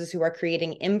publishing houses who are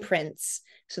creating imprints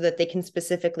so that they can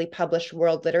specifically publish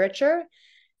world literature.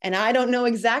 And I don't know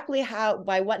exactly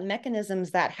by what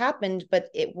mechanisms that happened, but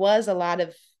it was a lot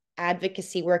of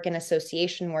advocacy work and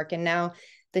association work. And now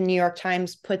the New York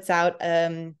Times puts out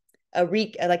a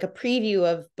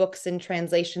preview of books in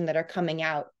translation that are coming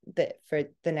out for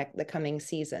the coming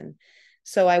season.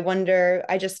 So I want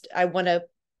to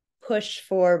push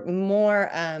for more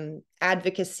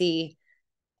advocacy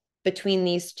between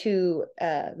these two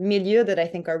milieux that I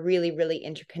think are really, really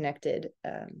interconnected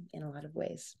in a lot of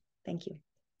ways. Thank you.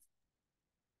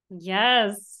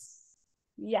 Yes.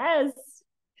 Yes.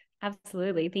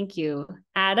 Absolutely. Thank you.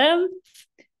 Adam?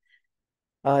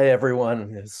 Hi,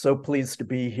 everyone. So pleased to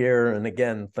be here. And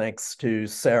again, thanks to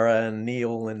Sarah and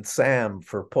Neil and Sam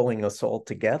for pulling us all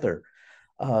together.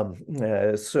 I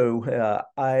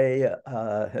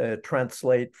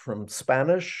translate from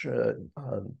Spanish,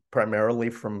 primarily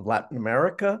from Latin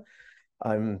America.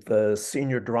 I'm the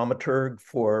senior dramaturg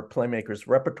for Playmakers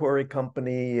Repertory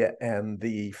Company and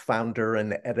the founder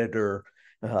and editor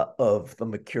of The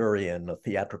Mercurian, a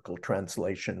theatrical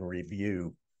translation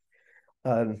review.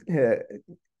 And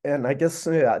I guess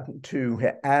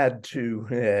to add to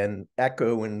and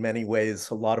echo in many ways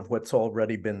a lot of what's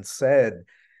already been said,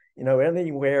 you know,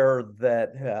 anywhere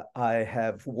that I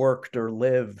have worked or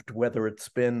lived, whether it's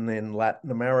been in Latin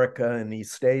America, in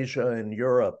East Asia, in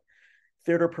Europe,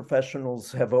 theater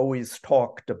professionals have always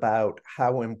talked about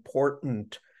how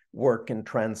important work in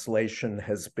translation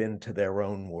has been to their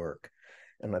own work.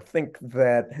 And I think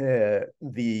that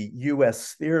the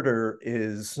US theater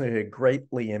is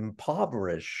greatly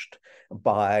impoverished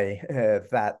by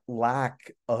that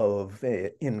lack of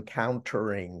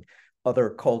encountering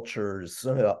other cultures,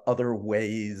 other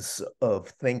ways of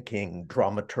thinking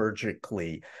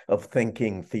dramaturgically, of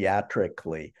thinking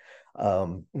theatrically.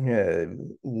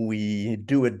 We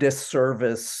do a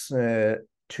disservice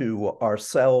to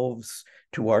ourselves,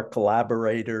 to our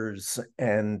collaborators,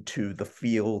 and to the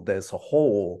field as a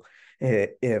whole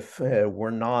if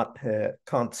we're not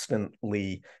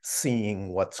constantly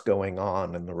seeing what's going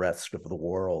on in the rest of the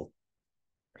world.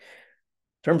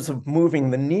 In terms of moving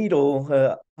the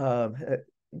needle,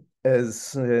 as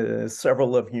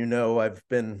several of you know, I've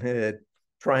been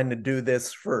trying to do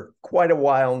this for quite a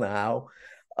while now.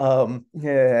 And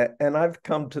I've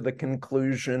come to the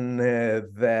conclusion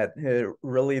that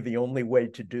really the only way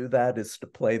to do that is to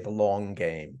play the long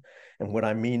game. And what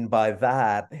I mean by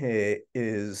that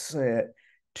is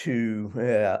to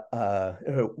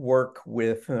work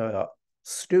with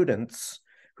students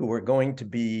who are going to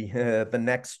be the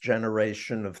next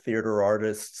generation of theater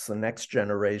artists, the next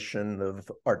generation of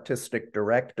artistic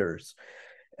directors.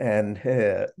 And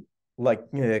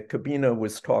like Kabina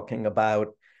was talking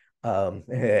about,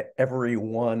 every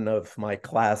one of my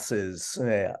classes,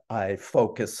 I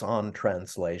focus on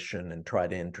translation and try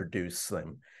to introduce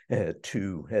them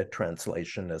to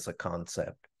translation as a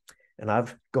concept. And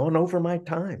I've gone over my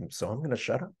time, so I'm going to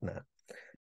shut up now.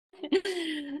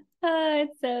 Oh,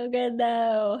 it's so good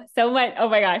though. So much. Oh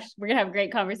my gosh, we're gonna have a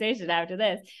great conversation after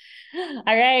this. All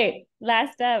right,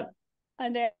 last up,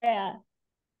 Andrea.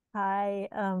 Hi.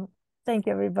 Thank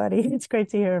you, everybody. It's great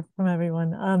to hear from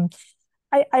everyone.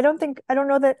 I don't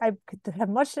know that I could have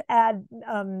much to add.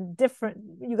 Different.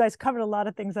 You guys covered a lot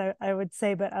of things, I would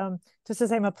say, but just to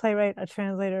say, I'm a playwright, a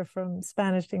translator from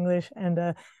Spanish to English,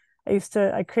 and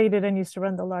I created and used to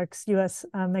run the Lark's U.S.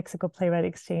 Mexico Playwright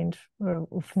Exchange.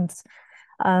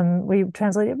 We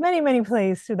translated many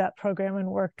plays through that program and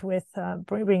worked with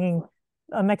bringing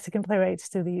Mexican playwrights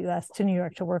to the U.S. to New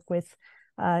York to work with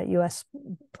U.S.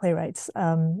 playwrights,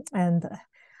 and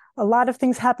a lot of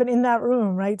things happen in that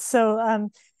room, right? So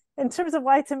in terms of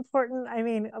why it's important, I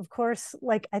mean, of course,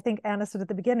 like I think Anna said at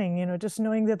the beginning, you know, just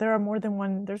knowing that there's more than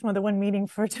one meaning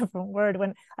for a different word.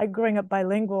 When I growing up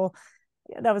bilingual,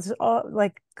 that was all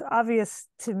like obvious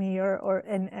to me,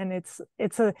 and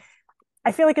it's a,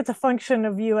 I feel like it's a function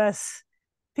of US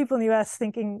people in the US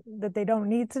thinking that they don't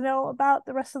need to know about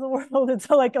the rest of the world. It's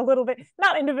like a little bit,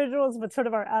 not individuals, but sort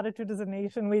of our attitude as a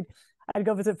nation. I'd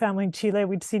go visit family in Chile.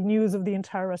 We'd see news of the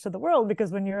entire rest of the world,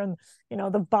 because when you're in, you know,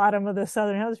 the bottom of the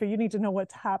Southern Hemisphere, you need to know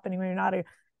what's happening. When you're not a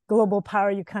global power,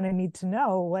 you kind of need to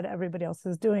know what everybody else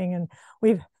is doing. And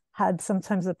we've had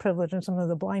sometimes the privilege and some of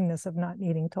the blindness of not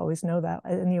needing to always know that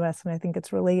in the US. And I think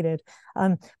it's related.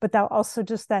 But that also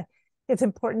just that it's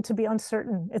important to be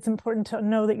uncertain. It's important to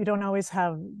know that you don't always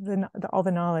have all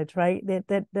the knowledge, right?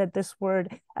 That this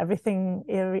word, everything,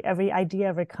 every idea,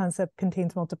 every concept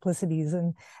contains multiplicities,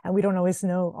 and we don't always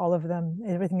know all of them.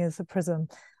 Everything is a prism.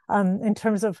 In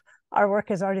terms of our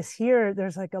work as artists here,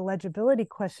 there's like a legibility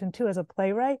question too. As a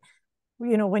playwright,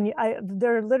 you know,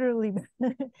 there are literally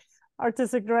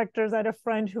artistic directors. I had a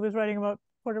friend who was writing about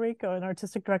Puerto Rico, an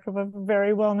artistic director of a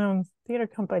very well-known theater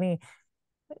company,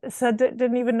 said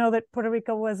didn't even know that Puerto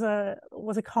Rico was a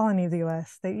colony of the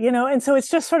US. You know, and so it's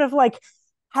just sort of like,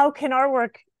 how can our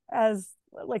work as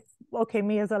like, okay,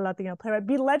 me as a Latino playwright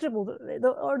be legible,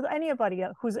 or anybody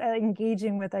who's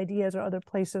engaging with ideas or other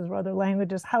places or other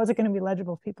languages? How is it going to be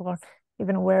legible if people aren't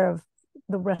even aware of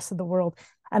the rest of the world?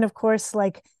 And of course,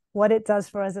 like what it does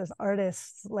for us as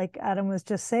artists, like Adam was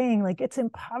just saying, like it's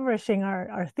impoverishing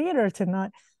our theater to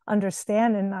not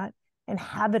understand and not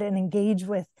inhabit and engage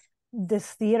with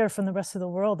this theater from the rest of the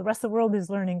world. The rest of the world is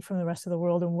learning from the rest of the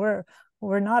world, and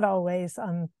we're not always.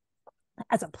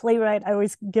 As a playwright, I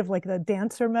always give like the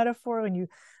dancer metaphor. When you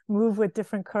move with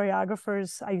different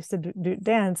choreographers, I used to do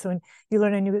dance. When you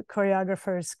learn a new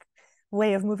choreographer's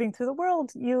way of moving through the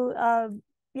world,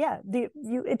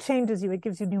 it changes you. It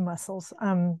gives you new muscles,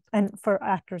 and for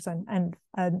actors and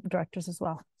directors as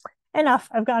well. Enough.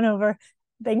 I've gone over.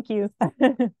 Thank you.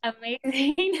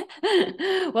 Amazing.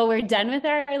 Well, we're done with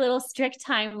our little strict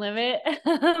time limit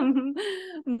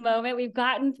moment. We've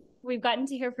gotten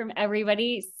to hear from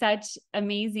everybody. Such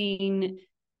amazing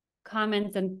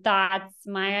comments and thoughts.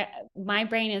 My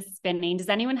brain is spinning. Does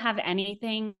anyone have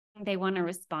anything they want to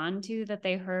respond to that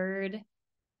they heard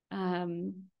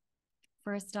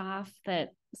first off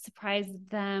that surprised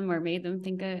them or made them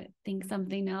think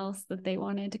something else that they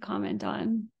wanted to comment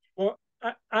on? Well,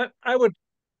 I would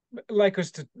like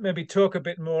us to maybe talk a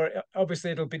bit more.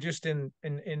 Obviously, it'll be just in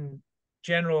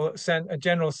general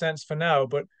sense for now.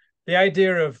 But the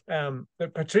idea of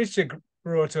that Patricia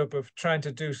brought up of trying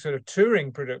to do sort of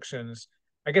touring productions,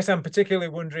 I guess I'm particularly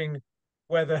wondering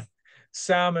whether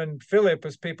Sam and Philip,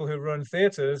 as people who run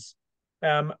theaters,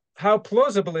 how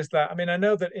plausible is that? I mean, I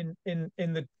know that in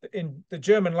the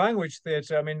German language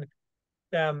theater, I mean,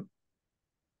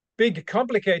 big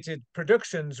complicated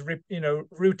productions,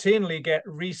 routinely get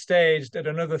restaged at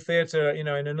another theater, in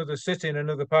another city, in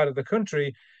another part of the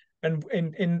country. And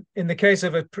in the case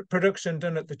of a production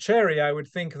done at the Cherry, I would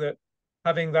think that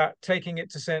taking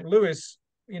it to St. Louis,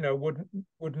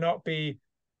 would not be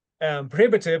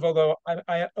prohibitive. Although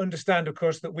I understand, of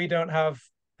course, that we don't have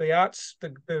the arts,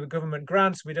 the government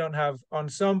grants. We don't have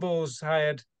ensembles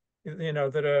hired,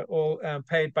 that are all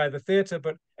paid by the theatre.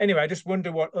 But anyway, I just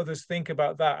wonder what others think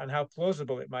about that and how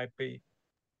plausible it might be.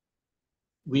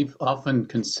 We've often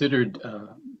considered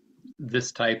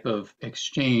this type of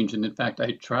exchange. And in fact,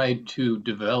 I tried to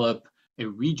develop a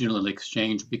regional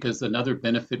exchange because another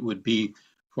benefit would be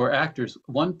for actors.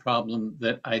 One problem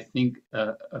that I think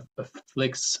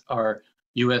afflicts our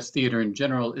US theater in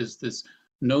general is this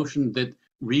notion that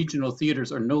regional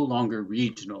theaters are no longer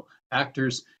regional.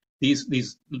 Actors,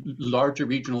 these larger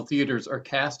regional theaters are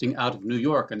casting out of New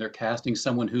York, and they're casting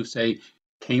someone who, say,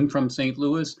 came from St.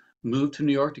 Louis, moved to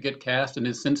New York to get cast, and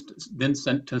has since been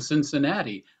sent to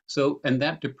Cincinnati. And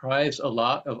that deprives a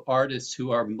lot of artists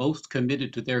who are most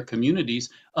committed to their communities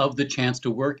of the chance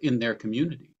to work in their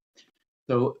community.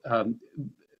 So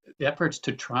efforts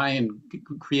to try and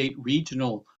create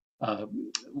regional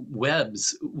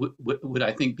webs would,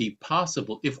 I think, be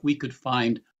possible if we could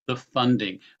find the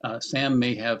funding. Sam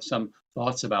may have some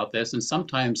thoughts about this, and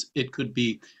sometimes it could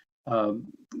be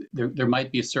there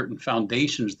might be certain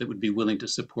foundations that would be willing to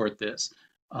support this.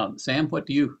 Sam, what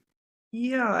do you?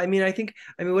 Yeah, I mean,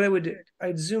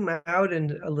 I'd zoom out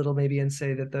a little maybe and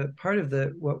say that the part of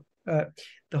the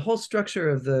whole structure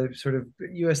of the sort of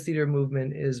US theater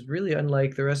movement is really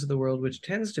unlike the rest of the world, which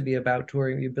tends to be about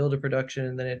touring. You build a production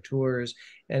and then it tours,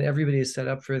 and everybody is set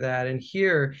up for that. And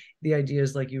here, the idea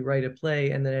is like you write a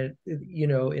play, and then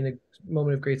in a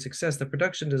moment of great success, the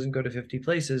production doesn't go to 50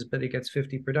 places, but it gets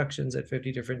 50 productions at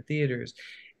 50 different theaters.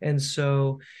 And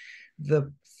so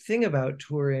the thing about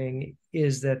touring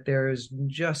is that there's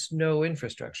just no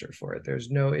infrastructure for it.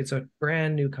 It's a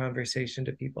brand new conversation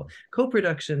to people.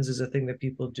 Co-productions is a thing that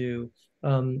people do.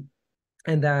 And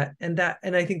I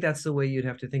think that's the way you'd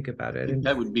have to think about it. And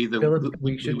that would be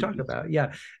we should talk about.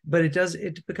 Yeah. But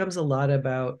it becomes a lot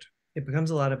about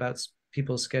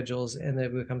people's schedules, and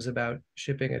it becomes about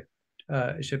shipping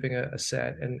a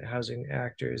set and housing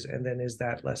actors. And then is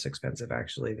that less expensive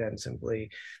actually than simply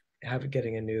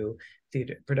getting a new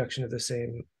theater production of the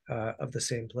same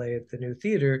play at the new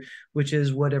theater, which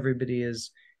is what everybody is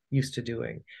used to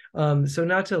doing. So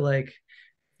not to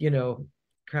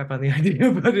crap on the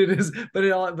idea, but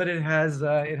it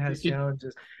has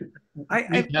challenges.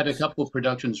 We've had a couple of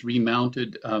productions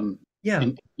remounted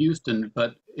in Houston,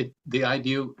 but the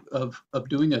idea of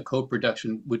doing a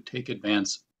co-production would take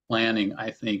advanced planning, I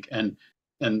think, and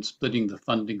splitting the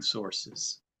funding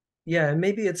sources. Yeah, and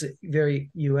maybe it's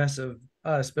very US of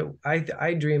us, but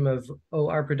I dream of,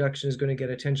 our production is going to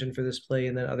get attention for this play,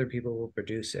 and then other people will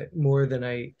produce it, more than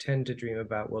I tend to dream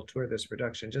about, we'll tour this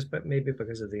production, but maybe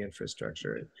because of the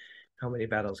infrastructure. How many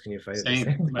battles can you fight at the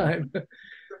same time?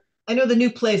 I know the New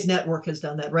Plays Network has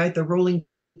done that, right? The rolling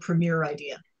premiere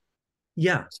idea.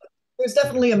 Yeah. So there's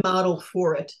definitely a model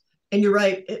for it. And you're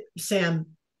right, Sam,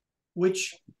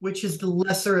 which is the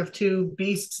lesser of two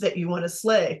beasts that you want to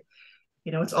slay.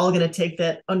 You know, it's all going to take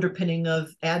that underpinning of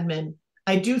admin.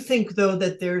 I do think, though,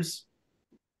 that there's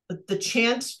the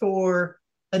chance for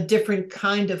a different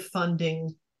kind of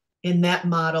funding in that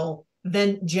model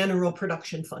than general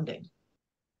production funding.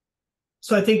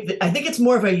 So I think it's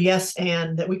more of a yes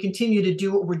and that we continue to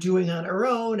do what we're doing on our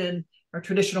own and our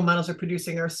traditional models are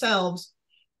producing ourselves.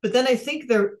 But then I think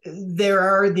there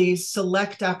are these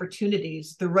select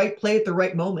opportunities, the right play at the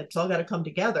right moment. It's all got to come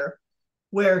together,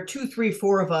 where 2, 3,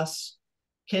 4 of us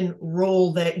can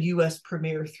roll that US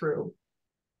premiere through.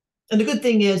 And the good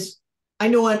thing is, I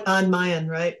know on my end,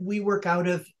 right, we work out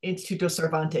of Instituto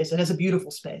Cervantes. It has a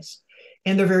beautiful space,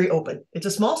 and they're very open. It's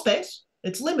a small space.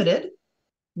 It's limited.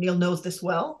 Neil knows this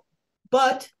well,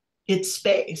 but it's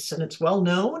space, and it's well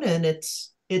known, and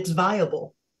it's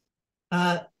viable.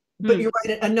 But you're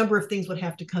right, a number of things would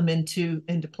have to come into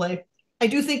play. I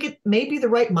do think it may be the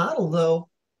right model, though,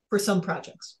 for some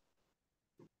projects.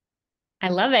 I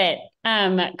love it.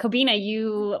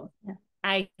 Kobina,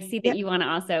 I see that you want to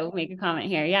also make a comment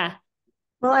here. Yeah.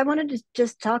 Well, I wanted to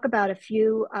just talk about a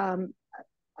few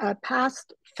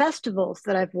past festivals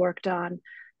that I've worked on.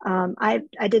 I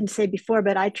didn't say before,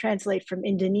 but I translate from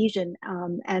Indonesian,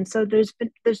 and so it's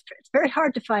very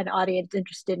hard to find audience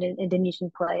interested in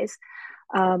Indonesian plays.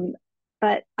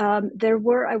 But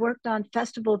I worked on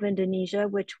Festival of Indonesia,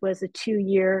 which was a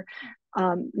 2-year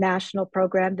national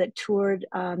program that toured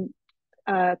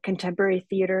contemporary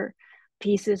theater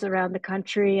pieces around the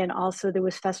country. And also there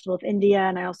was Festival of India,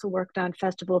 and I also worked on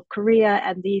Festival of Korea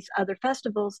and these other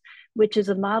festivals, which is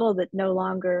a model that no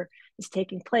longer is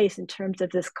taking place in terms of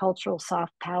this cultural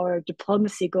soft power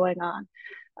diplomacy going on.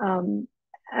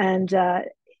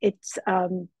 It's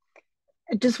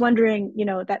just wondering,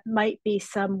 that might be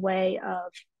some way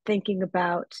of thinking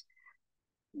about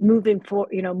moving for,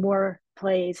 more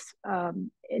plays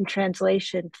in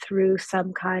translation through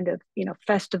some kind of,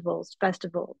 festival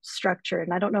structure.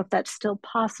 And I don't know if that's still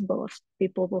possible, if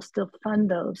people will still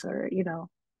fund those or,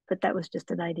 but that was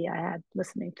just an idea I had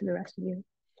listening to the rest of you.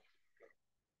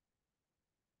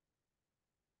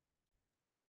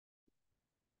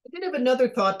 I did have another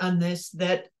thought on this,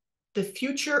 that the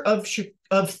future of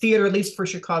theater, at least for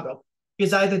Chicago,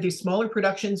 is either these smaller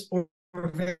productions or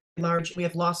very large. We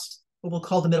have lost what we'll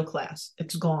call the middle class.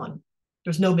 It's gone.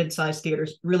 There's no mid-sized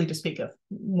theaters really to speak of,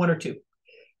 1 or 2.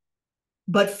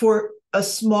 But for a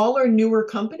smaller, newer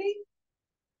company,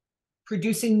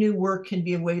 producing new work can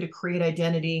be a way to create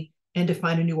identity and to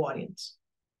find a new audience.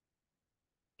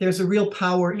 There's a real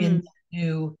power in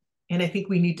new, and I think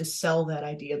we need to sell that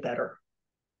idea better.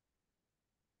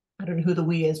 I don't know who the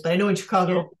we is, but I know in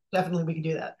Chicago, definitely we can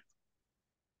do that.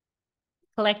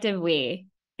 Collective we.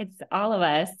 It's all of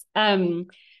us.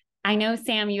 I know,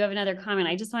 Sam, you have another comment.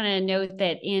 I just want to note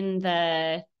that in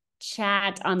the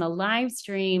chat on the live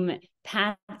stream,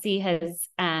 Patsy has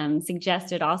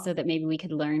suggested also that maybe we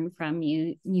could learn from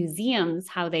museums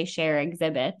how they share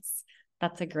exhibits.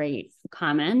 That's a great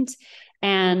comment.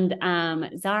 And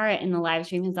Zara in the live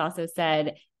stream has also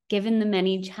said, given the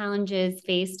many challenges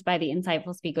faced by the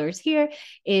insightful speakers here,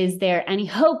 is there any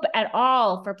hope at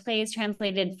all for plays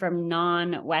translated from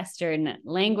non-Western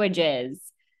languages?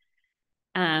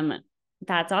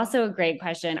 That's also a great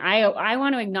question. I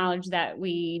want to acknowledge that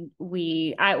we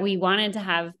wanted to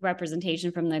have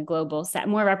representation from the global South,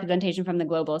 more representation from the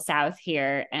global South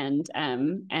here, and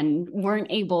weren't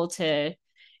able to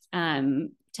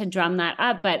drum that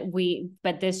up.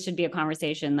 But this should be a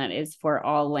conversation that is for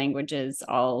all languages,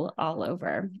 all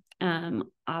over.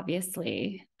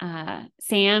 Obviously,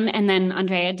 Sam, and then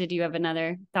Andrea, did you have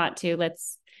another thought too?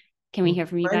 Can we hear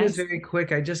from you guys? Mine was very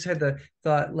quick. I just had the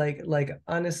thought, like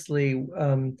honestly,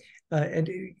 and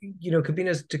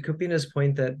Kobina's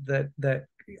point that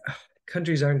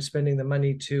countries aren't spending the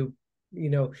money to,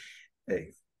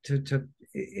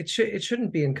 it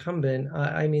shouldn't be incumbent.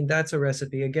 I mean, that's a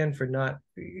recipe again for not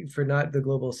the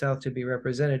global South to be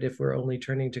represented if we're only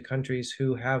turning to countries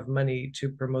who have money to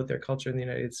promote their culture in the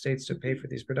United States to pay for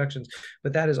these productions.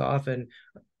 But that is often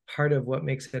part of what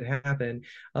makes it happen.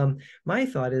 My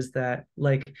thought is that,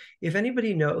 like, if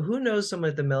anybody knows someone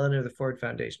at the Mellon or the Ford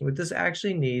Foundation, what this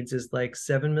actually needs is like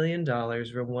 $7 million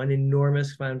from one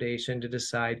enormous foundation to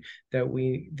decide that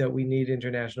we need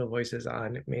international voices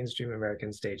on mainstream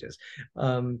American stages.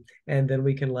 And then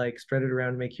we can like spread it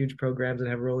around, make huge programs and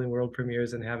have rolling world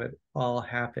premieres and have it all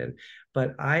happen.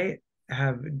 But I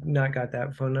have not got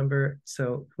that phone number.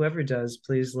 So whoever does,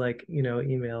 please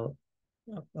email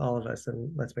all of us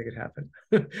and let's make it happen.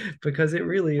 Because it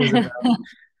really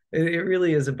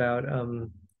is about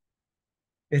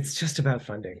it's just about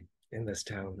funding in this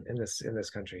town, in this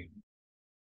country.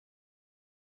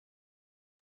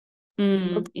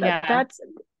 Yeah,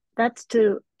 that's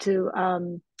to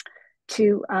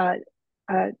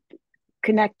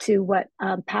connect to what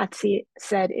Patsy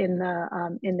said in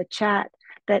the chat,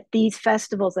 that these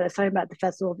festivals that I was talking about, the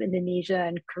Festival of Indonesia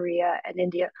and Korea and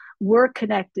India, were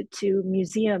connected to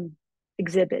museum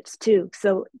exhibits too.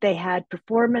 So they had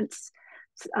performance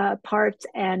parts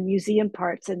and museum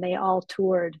parts, and they all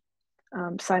toured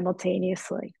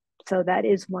simultaneously. So that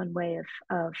is one way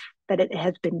of that it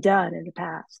has been done in the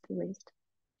past, at least.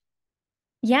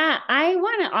 Yeah, I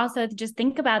want to also just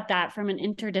think about that from an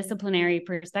interdisciplinary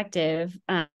perspective.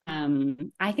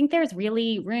 I think there's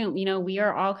really room, we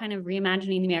are all kind of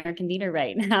reimagining the American theater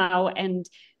right now. And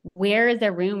where is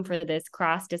there room for this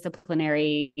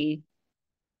cross-disciplinary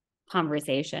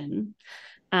conversation?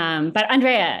 But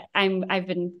Andrea, I've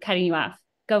been cutting you off.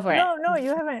 Go for it. No,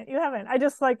 you haven't. I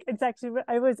just it's actually,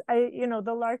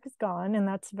 the lark is gone, and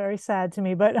that's very sad to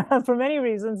me, but for many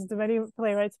reasons, to many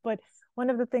playwrights. But one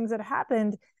of the things that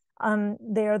happened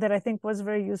there that I think was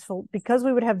very useful, because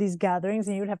we would have these gatherings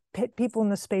and you would have people in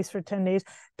the space for 10 days,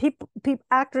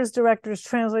 actors, directors,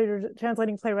 translators,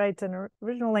 translating playwrights and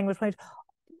original language playwrights,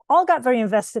 all got very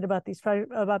invested about these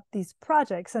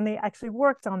projects, and they actually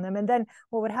worked on them. And then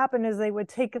what would happen is they would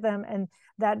take them, and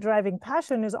that driving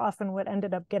passion is often what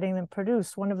ended up getting them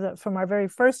produced. From our very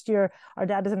first year, Our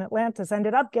Dad is in Atlantis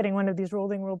ended up getting one of these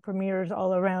rolling world premieres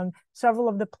all around. Several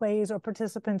of the plays or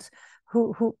participants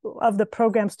who of the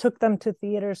programs took them to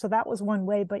theater. So that was one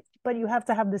way, but you have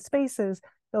to have the spaces,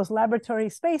 those laboratory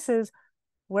spaces,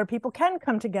 where people can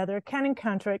come together, can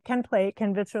encounter it, can play it,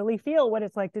 can viscerally feel what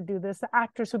it's like to do this. The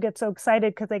actors who get so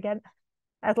excited because they get,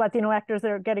 as Latino actors,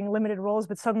 they're getting limited roles,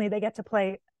 but suddenly they get to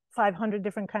play 500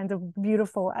 different kinds of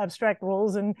beautiful abstract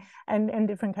roles and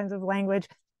different kinds of language.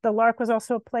 The Lark was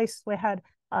also a place we had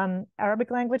Arabic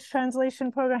language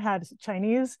translation program, had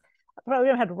Chinese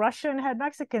program, had Russian, had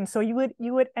Mexican. So you would,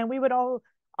 and we would all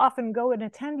often go and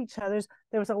attend each other's.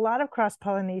 There was a lot of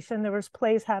cross-pollination. There was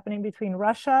plays happening between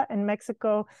Russia and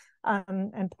Mexico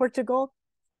and Portugal.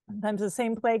 Sometimes the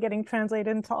same play getting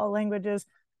translated into all languages.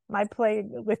 My play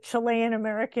with Chilean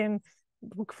American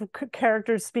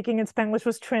characters speaking in Spanish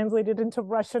was translated into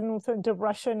Russian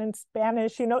and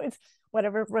Spanish. It's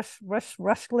whatever,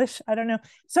 Rushlish, I don't know.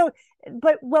 So,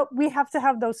 but we have to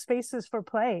have those spaces for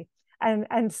play.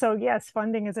 And so, yes,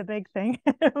 funding is a big thing,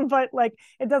 but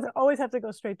it doesn't always have to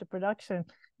go straight to production.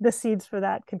 The seeds for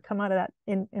that can come out of that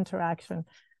interaction.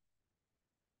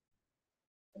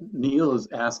 Neil is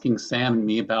asking Sam and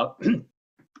me about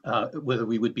whether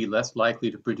we would be less likely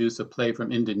to produce a play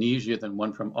from Indonesia than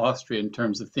one from Austria in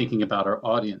terms of thinking about our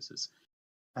audiences.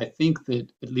 I think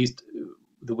that at least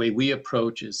the way we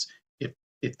approach is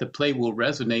if the play will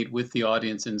resonate with the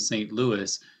audience in St.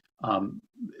 Louis,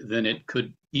 then it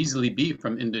could easily be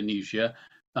from Indonesia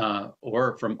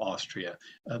or from Austria.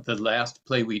 The last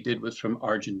play we did was from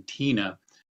Argentina.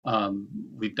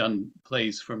 We've done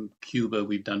plays from Cuba.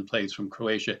 We've done plays from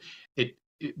Croatia.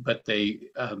 But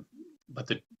the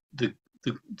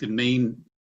main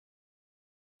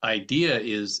idea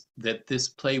is that this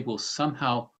play will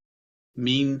somehow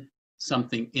mean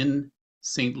something in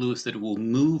St. Louis, that it will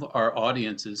move our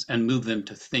audiences and move them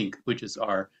to think, which is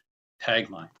our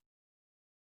tagline.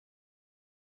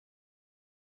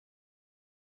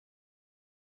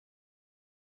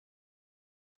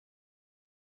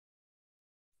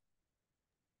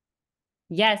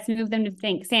 Yes, move them to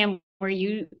think. Sam, were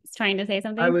you trying to say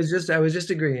something? I was just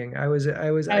agreeing.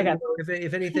 Okay.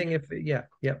 If anything,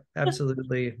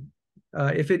 absolutely.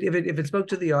 If it spoke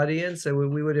to the audience,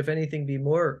 we would, if anything, be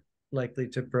more likely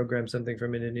to program something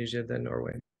from Indonesia than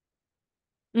Norway.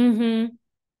 Mm-hmm.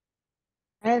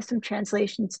 I have some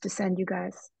translations to send you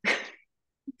guys.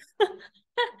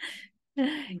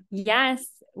 Yes,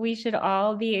 we should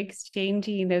all be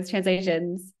exchanging those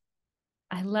translations.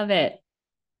 I love it.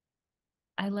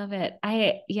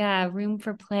 Room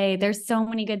for play. There's so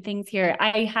many good things here.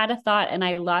 I had a thought and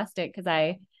I lost it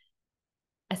a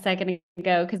second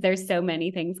ago, because there's so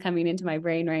many things coming into my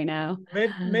brain right now.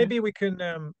 Maybe we can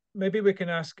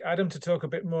ask Adam to talk a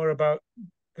bit more about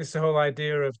this whole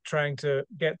idea of trying to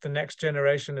get the next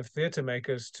generation of theatre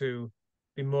makers to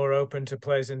be more open to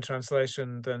plays in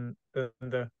translation than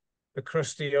the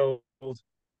crusty old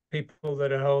people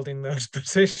that are holding those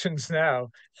positions now.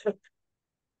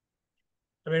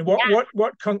 I mean,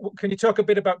 can you talk a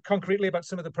bit about concretely about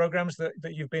some of the programs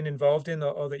that you've been involved in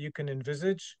or that you can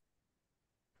envisage?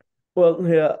 Well,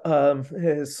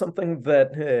 something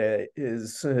that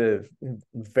is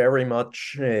very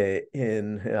much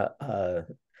in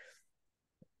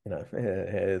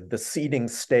the seeding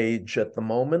stage at the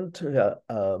moment. The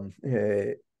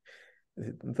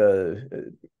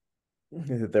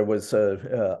there was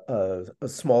a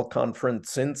small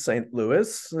conference in St.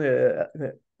 Louis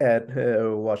at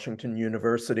Washington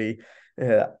University,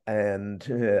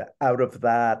 and out of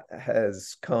that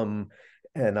has come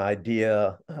an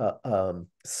idea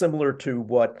similar to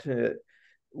what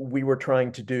we were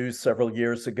trying to do several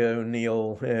years ago,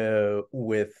 Neil,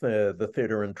 with the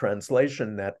Theater and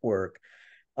Translation Network.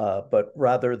 But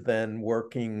rather than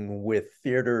working with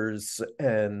theaters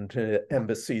and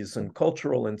embassies and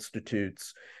cultural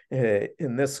institutes,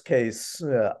 in this case,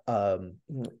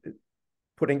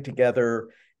 putting together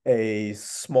a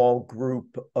small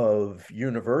group of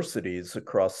universities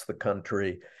across the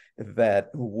country that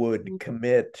would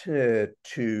commit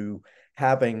to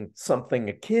having something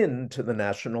akin to the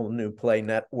National New Play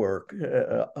Network,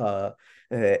 a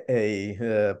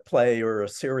play or a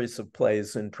series of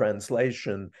plays in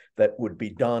translation that would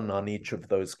be done on each of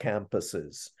those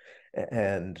campuses.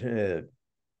 And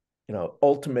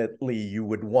ultimately you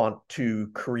would want to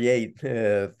create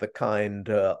the kind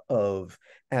of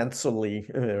ancillary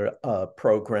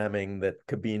programming that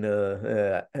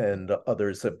Kabina and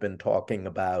others have been talking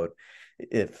about.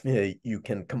 If you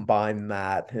can combine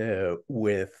that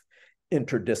with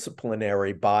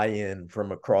interdisciplinary buy-in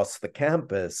from across the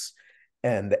campus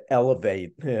and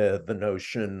elevate the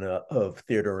notion of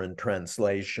theater and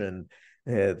translation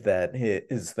that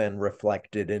is then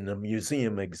reflected in a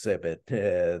museum exhibit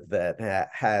that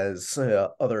has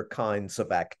other kinds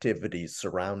of activities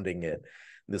surrounding it.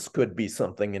 This could be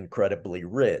something incredibly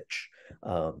rich.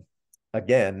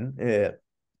 Again,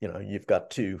 you've got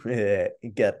to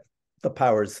get the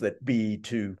powers that be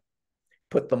to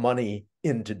put the money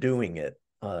into doing it.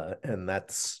 And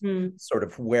that's sort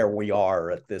of where we are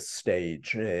at this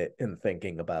stage in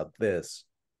thinking about this.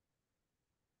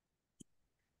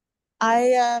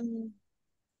 I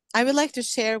would like to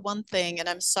share one thing, and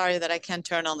I'm sorry that I can't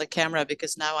turn on the camera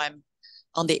because now I'm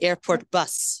on the airport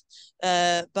bus.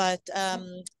 But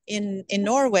in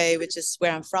Norway, which is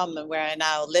where I'm from and where I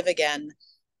now live again,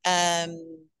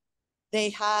 they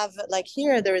have, like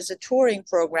here, there is a touring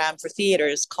program for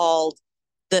theaters called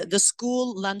the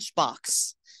School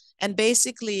Lunchbox. And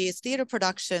basically, it's theater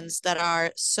productions that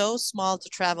are so small to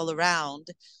travel around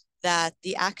that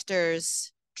the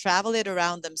actors travel it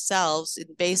around themselves in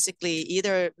basically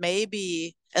either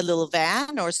maybe a little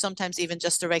van or sometimes even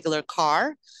just a regular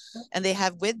car. And they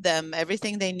have with them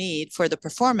everything they need for the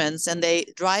performance, and they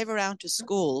drive around to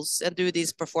schools and do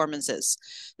these performances.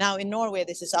 Now, in Norway,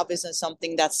 this is obviously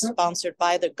something that's sponsored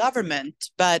by the government,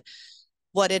 but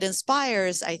what it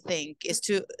inspires, I think, is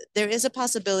there is a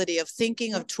possibility of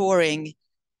thinking of touring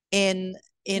in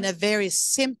a very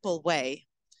simple way.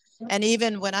 And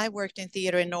even when I worked in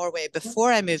theater in Norway,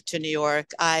 before I moved to New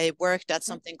York, I worked at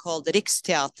something called the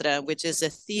Riksteatret, which is a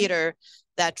theater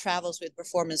that travels with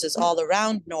performances all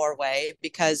around Norway,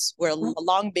 because we're a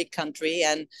long, big country,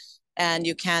 and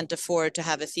you can't afford to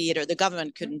have a theater. The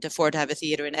government couldn't afford to have a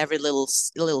theater in every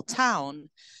little town.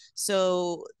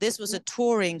 So this was a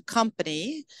touring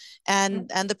company, and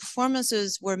the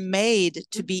performances were made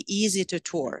to be easy to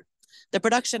tour. The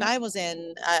production I was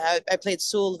in, I played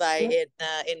Solveig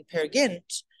in Peer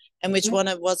Gynt, and which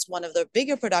was one of the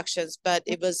bigger productions, but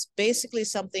it was basically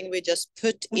something we just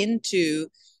put into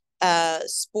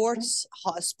sports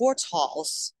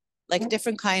halls, like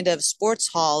different kind of sports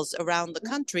halls around the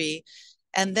country.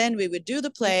 And then we would do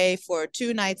the play for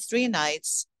 2 nights, 3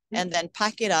 nights, and then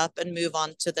pack it up and move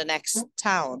on to the next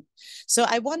town. So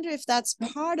I wonder if that's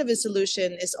part of a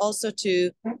solution, is also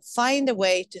to find a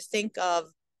way to think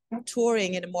of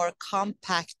touring in a more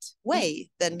compact way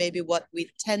than maybe what we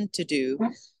tend to do.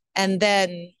 And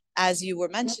then, as you were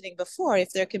mentioning before,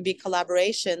 if there can be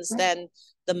collaborations, then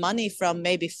the money from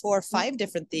maybe 4 or 5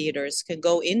 different theaters can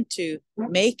go into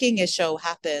making a show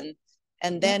happen,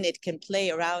 and then it can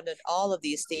play around at all of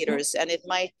these theaters, and it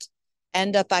might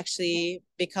end up actually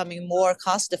becoming more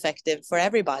cost effective for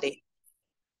everybody.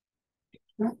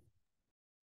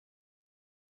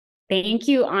 Thank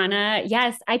you, Anna.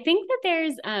 Yes, I think that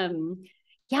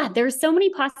there's so many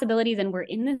possibilities, and we're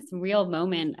in this real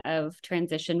moment of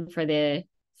transition for the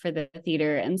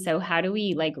theater. And so how do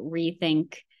we like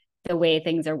rethink the way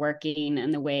things are working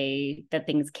and the way that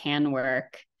things can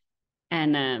work?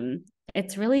 And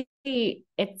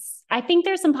I think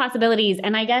there's some possibilities.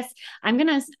 And I guess I'm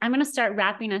gonna start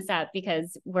wrapping us up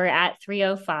because we're at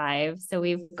 3:05, so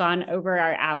we've gone over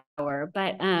our hour.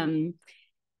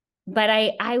 But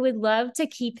I would love to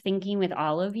keep thinking with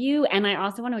all of you. And I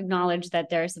also want to acknowledge that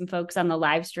there are some folks on the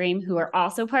live stream who are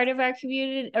also part of our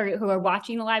community, or who are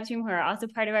watching the live stream, who are also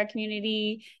part of our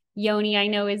community. Yoni, I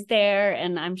know, is there,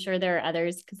 and I'm sure there are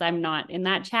others because I'm not in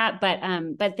that chat. But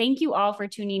thank you all for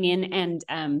tuning in,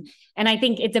 and I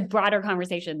think it's a broader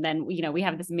conversation than, you know, we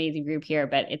have this amazing group here,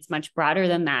 but it's much broader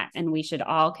than that, and we should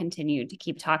all continue to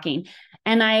keep talking.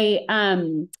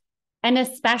 And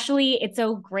especially, it's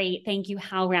so great. Thank you,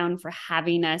 HowlRound, for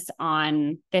having us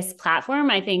on this platform.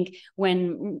 I think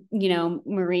when, you know,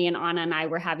 Marie and Anna and I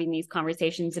were having these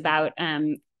conversations about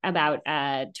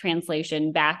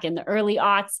translation back in the early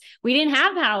aughts, we didn't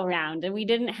have HowlRound, and we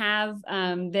didn't have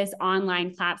this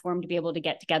online platform to be able to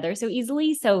get together so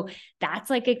easily. So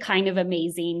that's like a kind of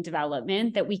amazing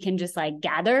development that we can just like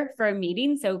gather for a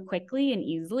meeting so quickly and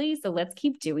easily. So let's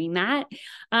keep doing that.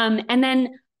 And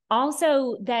then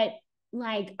also that,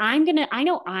 like, I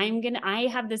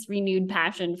have this renewed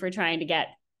passion for trying to get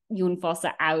Jon Fosse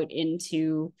out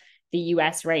into the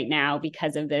US right now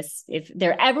because of this. If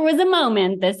there ever was a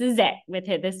moment, this is it with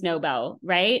this Nobel,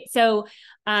 right? So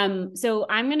I'm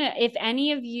gonna, if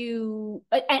any of you,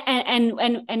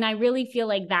 and I really feel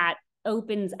like that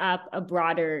opens up a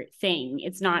broader thing.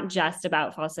 It's not just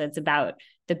about Fosse, it's about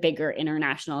the bigger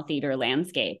international theater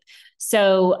landscape.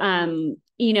 So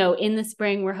you know, in the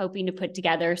spring, we're hoping to put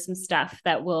together some stuff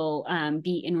that will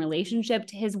be in relationship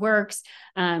to his works.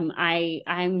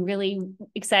 I'm really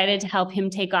excited to help him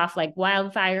take off like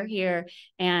wildfire here.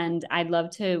 And I'd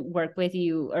love to work with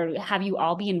you or have you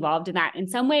all be involved in that in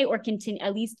some way, or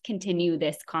at least continue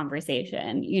this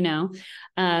conversation, you know?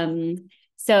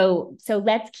 So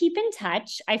let's keep in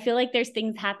touch. I feel like there's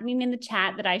things happening in the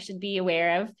chat that I should be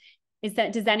aware of.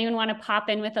 Does anyone want to pop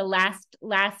in with a last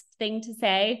thing to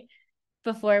say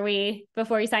before we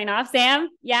sign off? Sam?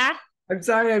 Yeah? I'm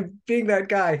sorry, I'm being that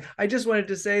guy. I just wanted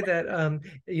to say that,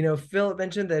 you know, Philip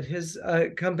mentioned that his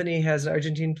company has an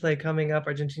Argentine play coming up.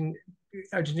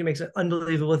 Argentina makes an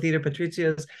unbelievable theater.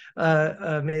 Patricia's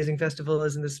amazing festival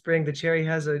is in the spring. The Cherry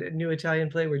has a new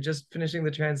Italian play. We're just finishing the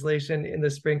translation in the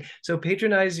spring. So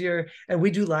patronize and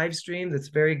we do live stream. That's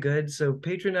very good. So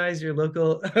patronize your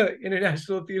local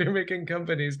international theater making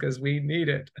companies because we need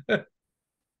it.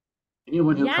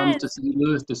 Anyone who comes to St.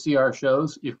 Louis to see our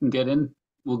shows, you can get in.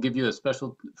 We'll give you a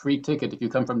special free ticket if you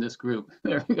come from this group.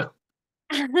 There you go.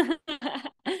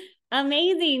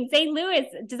 Amazing. St. Louis,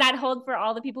 does that hold for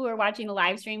all the people who are watching the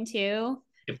live stream too?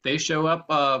 If they show up,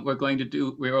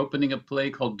 we're opening a play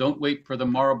called Don't Wait for the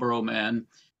Marlboro Man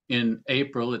in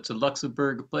April. It's a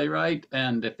Luxembourg playwright.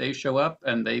 And if they show up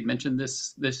and they mention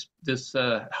this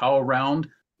HowlRound,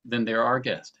 then they're our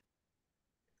guest.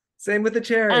 Same with the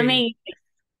Cherry. Amazing.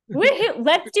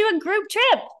 Let's do a group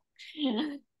trip.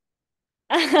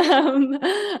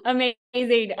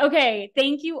 Amazing. Okay,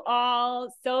 thank you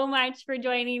all so much for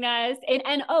joining us.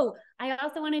 And oh, I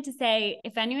also wanted to say,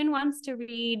 if anyone wants to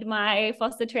read my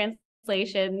Fosse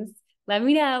translations, let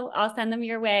me know. I'll send them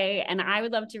your way, and I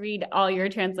would love to read all your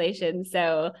translations.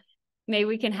 So maybe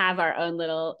we can have our own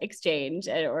little exchange,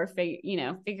 or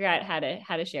figure out how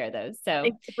to share those. So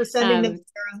thank you for sending them,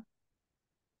 Sarah.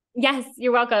 Yes,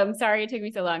 you're welcome. Sorry it took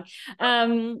me so long.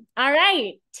 All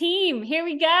right, team, here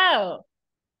we go.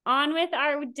 On with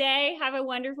our day. Have a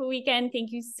wonderful weekend.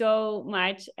 Thank you so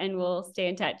much, and we'll stay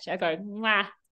in touch. Okay. Mwah.